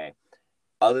anime.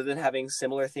 Other than having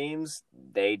similar themes,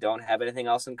 they don't have anything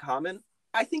else in common.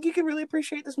 I think you can really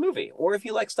appreciate this movie. Or if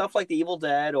you like stuff like The Evil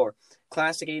Dead or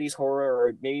classic 80s horror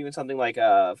or maybe even something like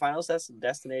Final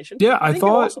Destination, Yeah, I I think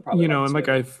you'll thought, also probably like and this like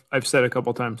movie. I've said a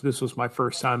couple times, this was my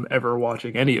first time ever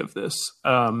watching any of this.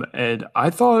 And I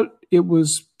thought it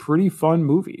was pretty fun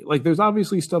movie. Like there's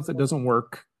obviously stuff that doesn't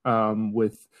work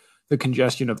with the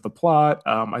congestion of the plot.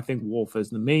 I think Wolf as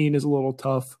the main is a little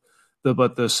tough.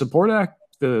 But the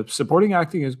supporting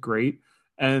acting is great,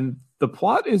 and the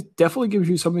plot is definitely gives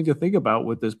you something to think about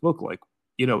with this book. Like,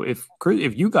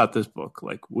 if you got this book,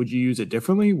 like, would you use it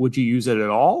differently? Would you use it at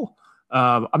all?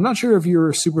 I'm not sure if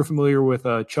you're super familiar with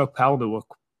Chuck Palahniuk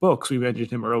books. We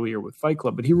mentioned him earlier with Fight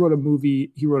Club, but he wrote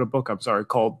a book, I'm sorry,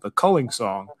 called The Culling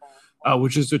Song,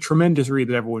 which is a tremendous read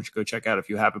that everyone should go check out if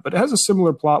you haven't. But it has a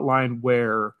similar plot line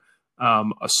where a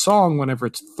song, whenever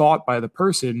it's thought by the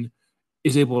person,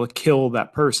 is able to kill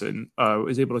that person,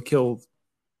 is able to kill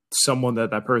someone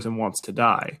that person wants to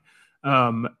die.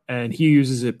 And he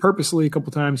uses it purposely a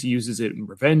couple times. He uses it in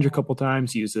revenge a couple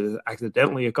times. He uses it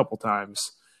accidentally a couple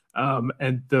times.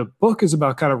 And the book is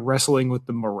about kind of wrestling with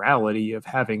the morality of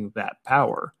having that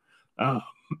power. Um,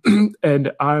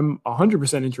 and I'm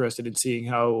 100% interested in seeing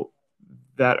how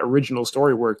that original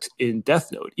story worked in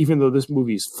Death Note, even though this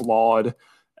movie's flawed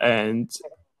and,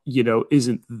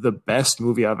 isn't the best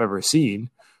movie I've ever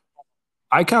seen.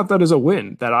 I count that as a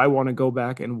win that I want to go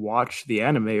back and watch the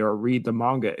anime or read the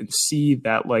manga and see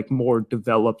that like more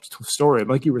developed story.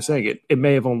 Like you were saying, it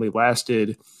may have only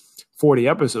lasted 40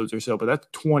 episodes or so, but that's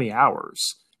 20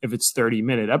 hours. If it's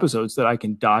 30-minute episodes that I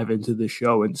can dive into the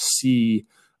show and see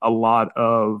a lot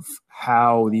of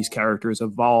how these characters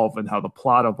evolve and how the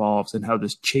plot evolves and how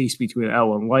this chase between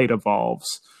L and Light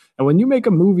evolves. And when you make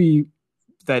a movie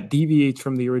that deviates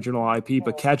from the original IP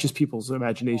but catches people's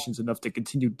imaginations enough to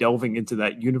continue delving into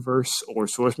that universe or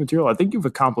source material, I think you've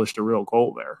accomplished a real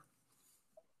goal there.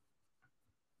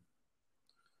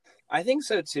 I think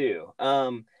so too.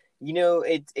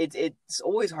 It's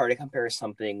always hard to compare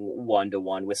something one to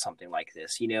one with something like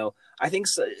this. I think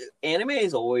anime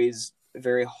is always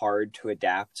very hard to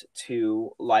adapt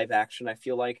to live action. I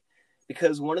feel like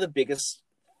because one of the biggest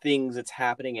things that's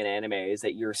happening in anime is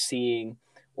that you're seeing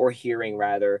or hearing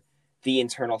rather the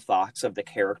internal thoughts of the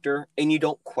character, and you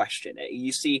don't question it.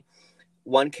 You see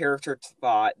one character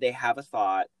thought, they have a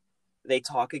thought, they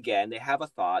talk again, they have a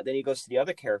thought, then he goes to the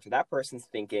other character, that person's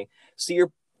thinking. So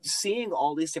you're seeing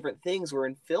all these different things where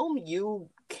in film you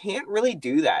can't really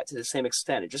do that to the same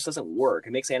extent. It just doesn't work.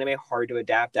 It makes anime hard to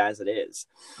adapt as it is.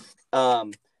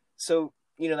 So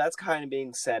that's kind of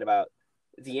being said about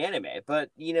the anime, but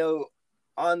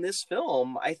on this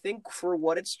film, I think for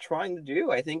what it's trying to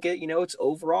do, I think it's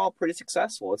overall pretty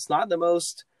successful. It's not the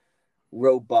most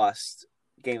robust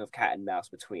game of cat and mouse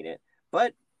between it,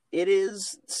 but it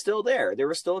is still there. There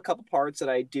were still a couple parts that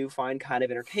I do find kind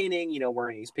of entertaining, where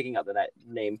he's picking up that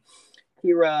name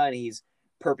Kira and he's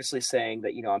purposely saying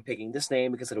that, I'm picking this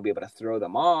name because it'll be able to throw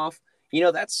them off.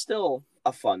 That's still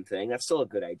a fun thing. That's still a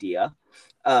good idea.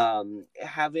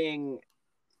 Having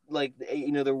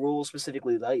the rules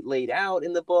specifically laid out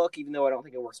in the book, even though I don't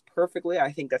think it works perfectly,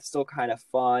 I think that's still kind of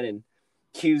fun and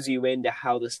cues you into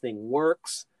how this thing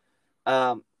works.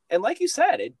 And like you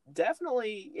said, it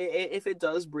definitely, if it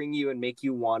does bring you and make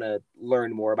you want to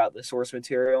learn more about the source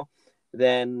material,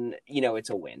 then, it's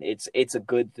a win. It's a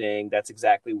good thing. That's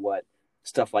exactly what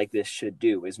stuff like this should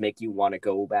do, is make you want to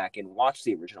go back and watch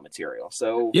the original material.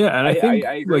 So yeah, and I think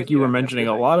I agree like with you you. were That's a mentioning,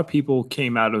 good a thing. lot of people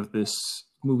came out of this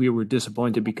movie were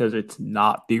disappointed because it's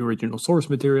not the original source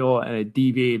material and it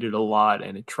deviated a lot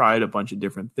and it tried a bunch of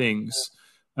different things.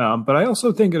 But I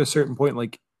also think at a certain point,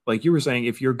 like you were saying,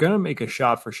 if you're gonna make a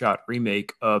shot for shot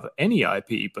remake of any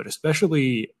IP, but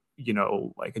especially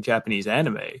like a Japanese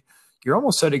anime, you're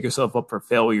almost setting yourself up for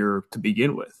failure to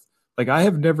begin with. Like I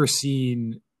have never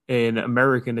seen an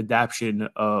American adaptation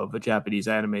of a Japanese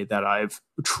anime that I've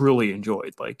truly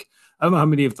enjoyed. Like I don't know how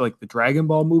many of like the Dragon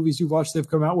Ball movies you've watched they've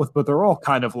come out with, but they're all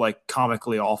kind of like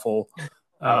comically awful.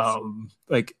 Nice.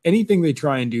 Like anything they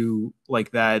try and do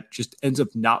like that just ends up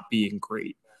not being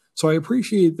great. So I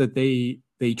appreciate that they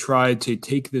tried to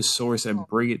take this source and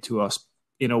bring it to us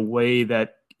in a way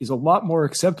that is a lot more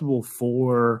acceptable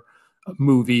for a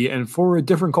movie and for a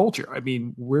different culture. I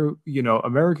mean,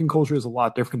 American culture is a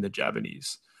lot different than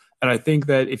Japanese. And I think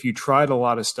that if you tried a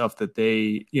lot of stuff that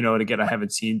they, and again, I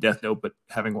haven't seen Death Note, but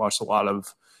having watched a lot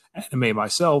of anime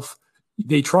myself,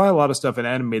 they try a lot of stuff in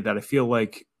anime that I feel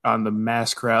like on the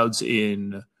mass crowds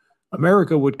in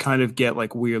America would kind of get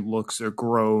like weird looks or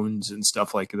groans and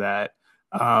stuff like that.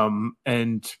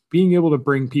 And being able to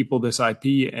bring people this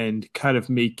IP and kind of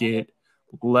make it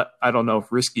I don't know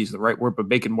if risky is the right word, but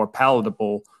make it more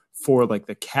palatable for like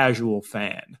the casual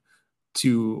fan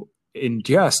to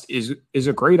ingest is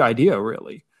a great idea,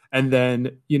 really. And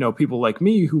then, people like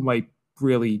me who might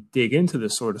really dig into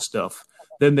this sort of stuff,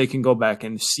 then they can go back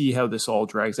and see how this all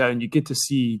drags out. And you get to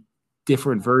see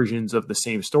different versions of the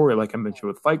same story, like I mentioned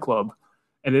with Fight Club,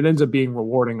 and it ends up being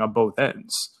rewarding on both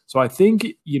ends. So I think,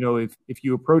 if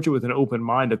you approach it with an open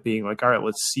mind of being like, all right,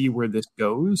 let's see where this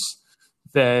goes,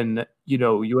 then,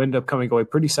 you end up coming away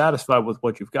pretty satisfied with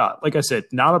what you've got. Like I said,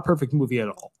 not a perfect movie at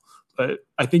all, but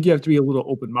I think you have to be a little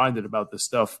open-minded about this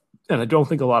stuff. And I don't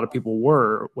think a lot of people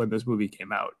were when this movie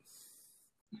came out.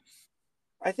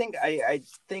 I think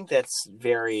that's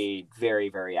very, very,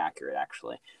 very accurate,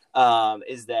 actually.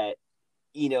 Is that,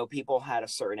 people had a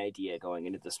certain idea going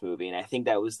into this movie. And I think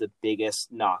that was the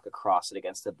biggest knock across it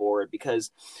against the board,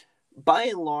 because by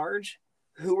and large,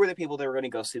 who were the people that were going to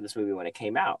go see this movie when it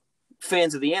came out?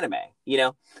 Fans of the anime.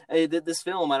 This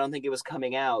film, I don't think it was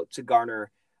coming out to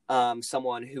garner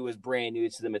someone who was brand new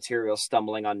to the material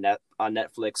stumbling on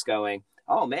Netflix going,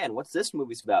 oh man, what's this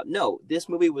movie's about? No, this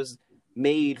movie was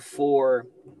made for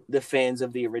the fans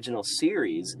of the original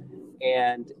series,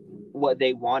 and what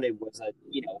they wanted was a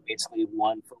basically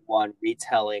one-for-one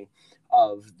retelling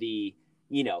of the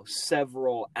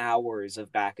several hours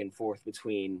of back and forth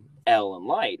between L and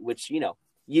Light, which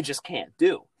you just can't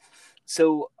do.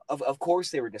 So of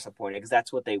course they were disappointed, because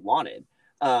that's what they wanted.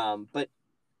 But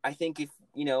I think if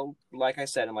like I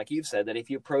said, and like you've said, that if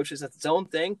you approach this as its own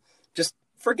thing, just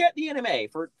forget the anime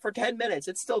for 10 minutes.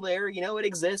 It's still there. It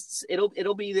exists.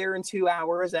 It'll be there in 2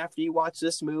 hours after you watch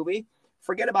this movie.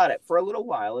 Forget about it for a little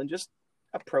while and just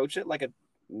approach it like a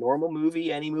normal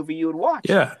movie, any movie you would watch.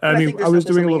 Yeah. I mean, I was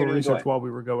doing a little research while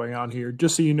we were going on here,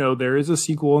 just so you know, there is a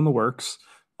sequel in the works.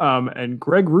 And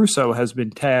Greg Russo has been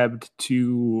tabbed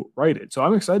to write it. So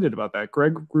I'm excited about that.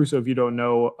 Greg Russo, if you don't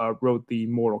know, wrote the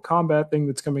Mortal Kombat thing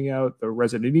that's coming out, the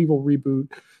Resident Evil reboot,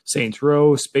 Saints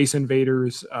Row, Space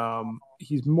Invaders.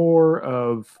 He's more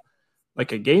of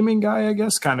like a gaming guy, I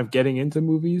guess, kind of getting into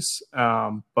movies.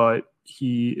 But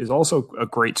he is also a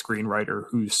great screenwriter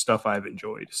whose stuff I've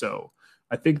enjoyed. So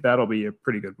I think that'll be a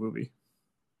pretty good movie.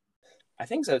 I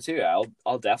think so too.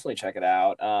 I'll definitely check it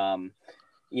out.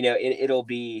 It'll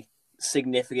be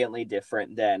significantly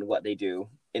different than what they do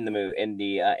in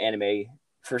the anime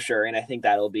for sure, and I think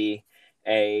that'll be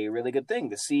a really good thing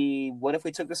to see. What if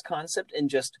we took this concept and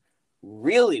just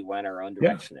really went our own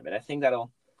direction of it? I think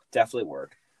that'll definitely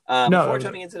work. Before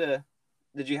jumping into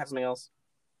did you have something else?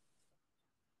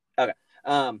 Okay.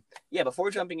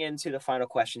 Before jumping into the final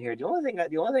question here, the only thing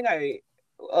I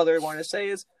want to say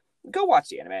is go watch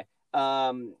the anime.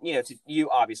 To you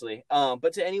obviously,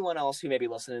 but to anyone else who may be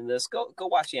listening to this, go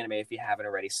watch the anime if you haven't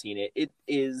already seen it. It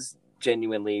is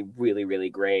genuinely really, really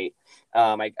great.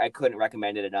 I couldn't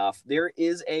recommend it enough. There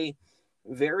is a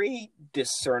very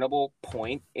discernible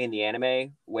point in the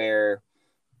anime where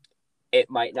it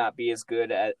might not be as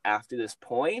good after this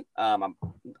point. I'm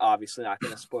obviously not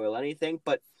going to spoil anything,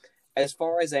 but as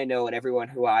far as I know, and everyone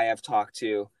who I have talked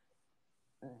to,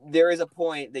 there is a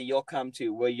point that you'll come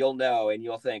to where you'll know and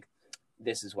you'll think,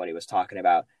 this is what he was talking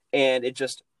about, and it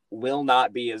just will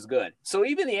not be as good. So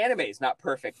even the anime is not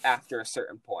perfect after a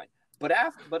certain point, but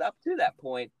up to that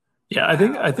point, I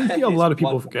think a lot of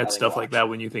people forget stuff like that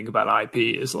when you think about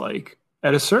IP. Is like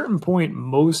at a certain point,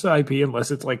 most IP,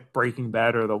 unless it's like Breaking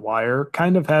Bad or The Wire,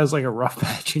 kind of has like a rough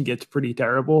patch and gets pretty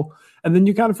terrible, and then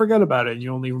you kind of forget about it and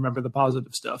you only remember the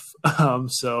positive stuff.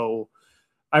 So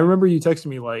I remember you texting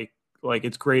me like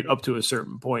it's great up to a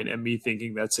certain point, and me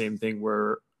thinking that same thing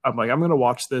where I'm like, I'm going to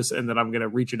watch this and then I'm going to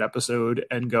reach an episode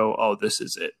and go, oh, this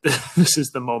is it. This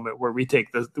is the moment where we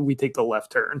take the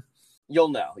left turn. You'll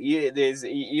know.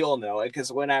 You'll know it,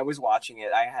 because when I was watching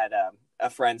it, I had a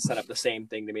friend set up the same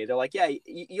thing to me. They're like, yeah,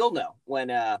 you'll know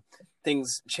when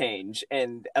things change.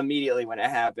 And immediately when it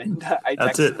happened, I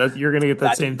texted. That's it. You're going to get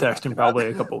that same text in probably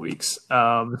a couple weeks.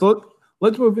 So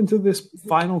let's move into this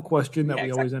final question that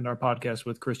we always end our podcast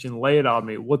with. Christian, lay it on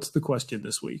me. What's the question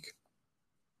this week?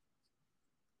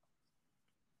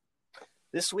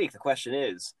 This week, the question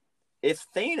is, if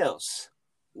Thanos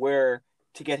were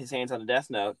to get his hands on the Death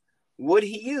Note, would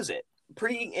he use it?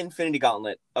 Pre-Infinity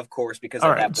Gauntlet, of course, because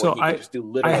at that point, he could just do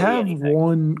literally anything. I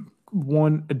have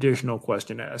one additional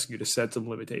question to ask you to set some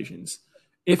limitations.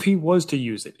 If he was to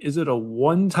use it, is it a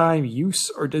one-time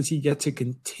use, or does he get to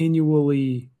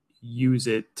continually use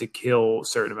it to kill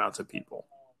certain amounts of people?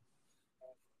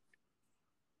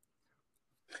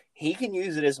 He can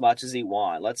use it as much as he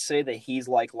wants. Let's say that he's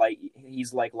like Light.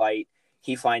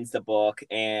 He finds the book,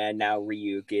 and now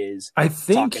Ryuk is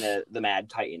talking to the Mad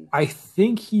Titan. I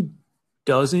think he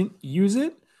doesn't use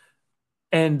it,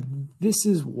 And this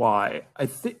is why I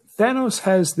think Thanos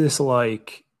has this,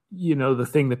 like, the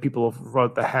thing that people have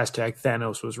wrote, the hashtag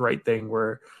Thanos was right thing,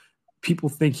 where people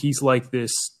think he's like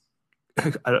this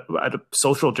a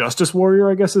social justice warrior,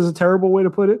 I guess is a terrible way to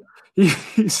put it.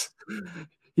 He's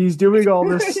he's doing all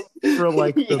this for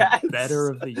like the Yes. better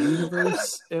of the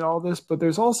universe and all this, but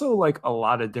there's also like a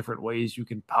lot of different ways you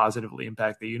can positively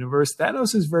impact the universe.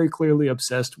 Thanos is very clearly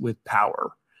obsessed with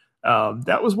power.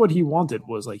 That was what he wanted,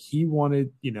 was like he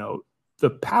wanted, the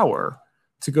power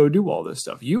to go do all this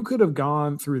stuff. You could have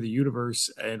gone through the universe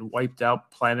and wiped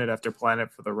out planet after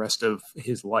planet for the rest of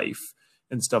his life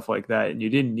and stuff like that, and you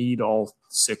didn't need all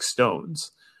 6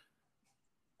 stones.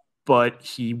 But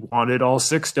he wanted all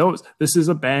 6 stones. This is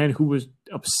a man who was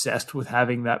obsessed with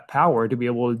having that power to be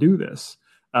able to do this.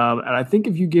 And I think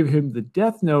if you give him the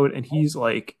Death Note and he's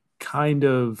like kind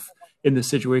of in the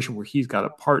situation where he's got a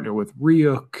partner with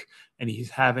Ryuk and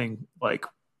he's having like,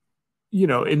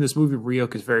 in this movie,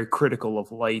 Ryuk is very critical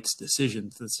of Light's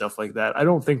decisions and stuff like that. I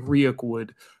don't think Ryuk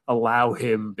would allow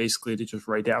him basically to just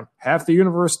write down half the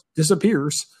universe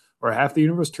disappears or half the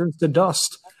universe turns to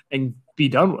dust and be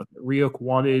done with it. Ryuk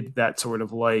wanted that sort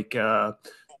of like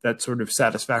that sort of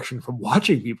satisfaction from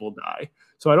watching people die.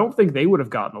 So I don't think they would have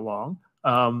gotten along.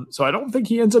 So I don't think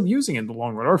he ends up using it in the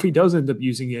long run. Or if he does end up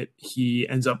using it, he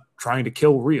ends up trying to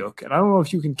kill Ryuk. And I don't know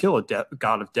if you can kill a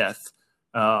god of death.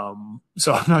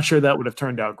 So I'm not sure that would have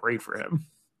turned out great for him.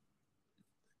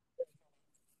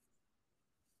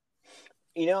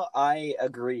 I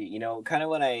agree. Kind of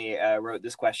when I wrote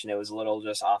this question, it was a little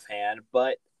just offhand,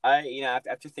 but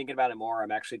after thinking about it more,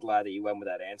 I'm actually glad that you went with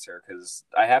that answer, because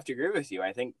I have to agree with you.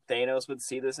 I think Thanos would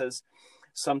see this as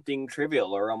something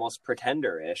trivial or almost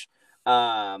pretender-ish.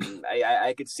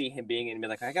 I could see him being in and be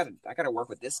like, I gotta work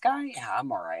with this guy. Yeah,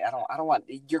 I'm all right. I don't want,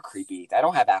 you're creepy. I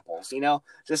don't have apples,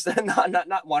 just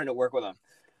not wanting to work with him.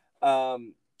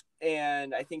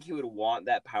 And I think he would want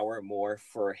that power more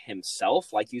for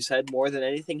himself, like you said, more than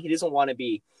anything. He doesn't want to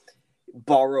be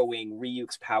borrowing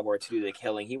Ryuk's power to do the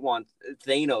killing.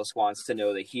 Thanos wants to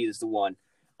know that he is the one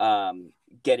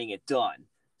getting it done.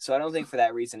 So I don't think for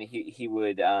that reason he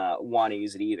would want to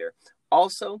use it either.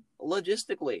 Also,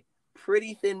 logistically,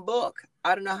 pretty thin book.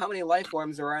 I don't know how many life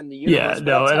forms there are in the universe. Yeah,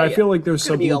 no, and I feel like there's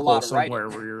some loophole somewhere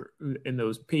where you're in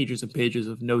those pages and pages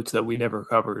of notes that we never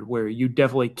covered, where you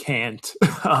definitely can't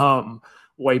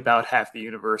wipe out half the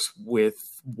universe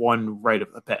with one write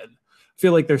of the pen. I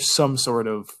feel like there's some sort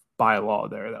of bylaw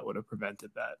there that would have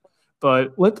prevented that.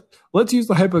 But let's use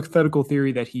the hypothetical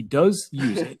theory that he does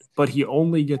use it, but he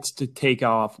only gets to take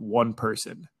off one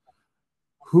person.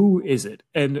 Who is it?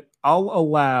 And I'll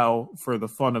allow, for the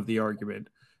fun of the argument,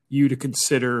 you to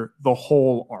consider the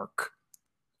whole arc.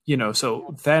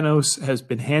 So Thanos has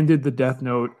been handed the Death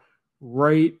Note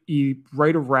right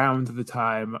around the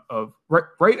time of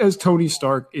right as Tony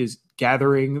Stark is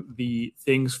gathering the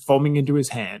things foaming into his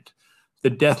hand. The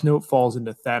Death Note falls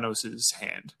into Thanos'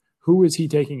 hand. Who is he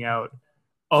taking out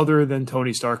other than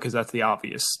Tony Stark? Because that's the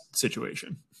obvious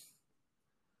situation.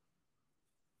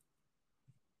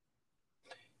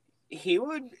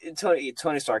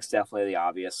 Tony Stark's definitely the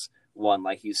obvious one,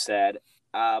 like you said.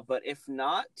 But if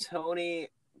not Tony,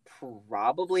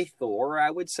 probably Thor, I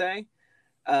would say.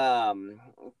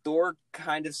 Thor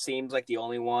kind of seems like the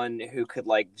only one who could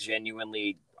like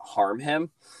genuinely harm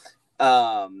him.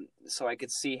 So I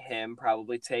could see him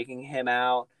probably taking him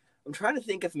out. I'm trying to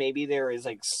think if maybe there is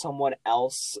like someone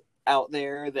else out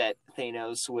there that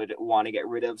Thanos would want to get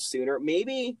rid of sooner.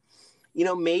 Maybe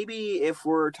if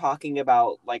we're talking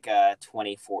about like a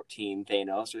 2014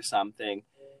 Thanos or something,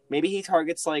 maybe he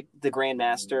targets like the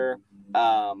Grandmaster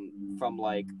from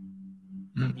like,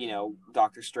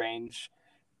 Doctor Strange,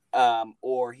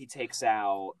 or he takes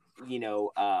out,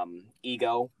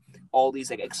 Ego, all these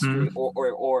like extreme,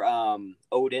 or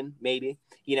Odin, maybe,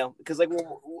 because like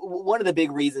one of the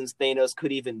big reasons Thanos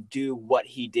could even do what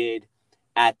he did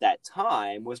at that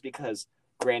time was because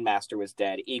Grandmaster was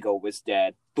dead, Ego was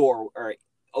dead, Thor or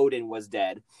Odin was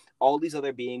dead. All these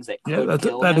other beings that could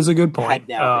kill that him is a good point. had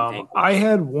now been vanquished. I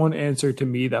had one answer to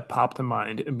me that popped to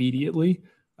mind immediately,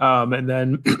 and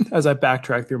then as I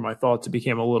backtracked through my thoughts, it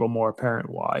became a little more apparent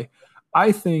why.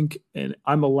 I think, and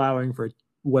I'm allowing for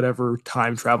whatever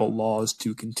time travel laws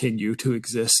to continue to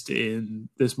exist in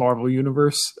this Marvel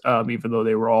universe, even though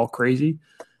they were all crazy.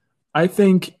 I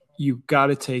think you got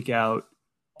to take out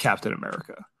Captain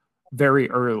America very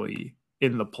early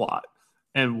in the plot.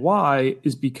 And why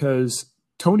is because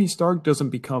Tony Stark doesn't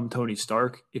become Tony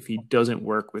Stark if he doesn't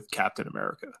work with Captain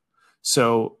America.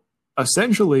 So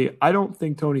essentially, I don't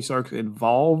think Tony Stark's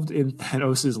involved in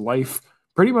Thanos' life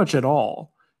pretty much at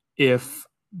all if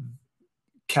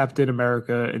Captain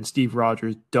America and Steve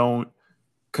Rogers don't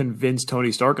convince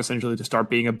Tony Stark essentially to start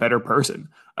being a better person.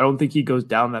 I don't think he goes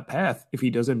down that path if he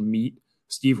doesn't meet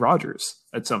Steve Rogers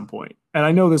at some point. And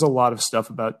I know there's a lot of stuff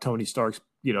about Tony Stark's,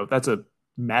 that's a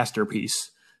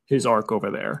masterpiece, his arc over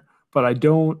there. But I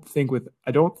don't think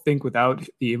without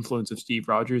the influence of Steve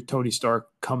Rogers, Tony Stark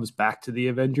comes back to the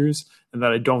Avengers, and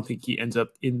that I don't think he ends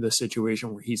up in the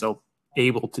situation where he's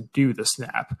able to do the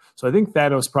snap. So I think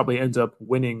Thanos probably ends up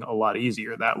winning a lot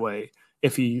easier that way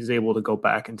if he's able to go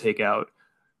back and take out,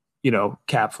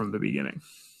 Cap from the beginning.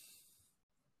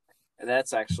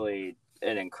 That's actually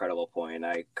an incredible point.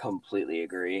 I completely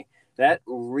agree. That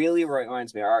really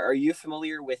reminds me. Are you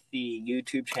familiar with the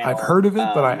YouTube channel? I've heard of it,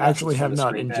 but I actually have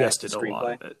not ingested a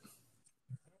lot of it.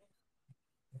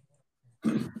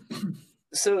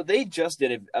 So they just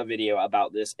did a video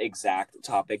about this exact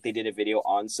topic. They did a video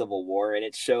on Civil War, and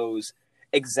it shows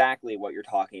exactly what you're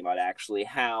talking about, actually,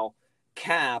 how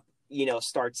Cap,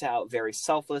 starts out very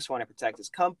selfless, want to protect his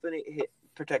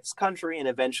country, and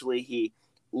eventually he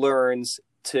learns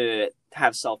to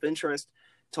have self-interest.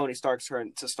 Tony Stark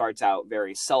starts out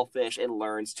very selfish and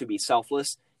learns to be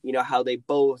selfless. How they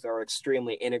both are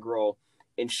extremely integral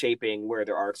in shaping where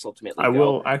their arcs ultimately go. I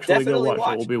will actually go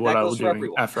watch. It will be what I will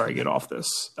do after I get off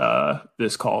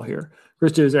this call here.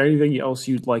 Krista, is there anything else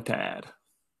you'd like to add?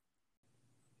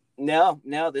 No,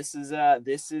 this is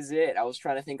it. I was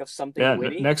trying to think of something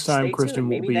witty. Next time, Kristen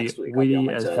will be witty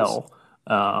as hell.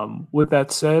 With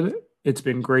that said, it's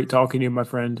been great talking to you, my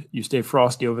friend. You stay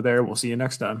frosty over there. We'll see you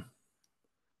next time.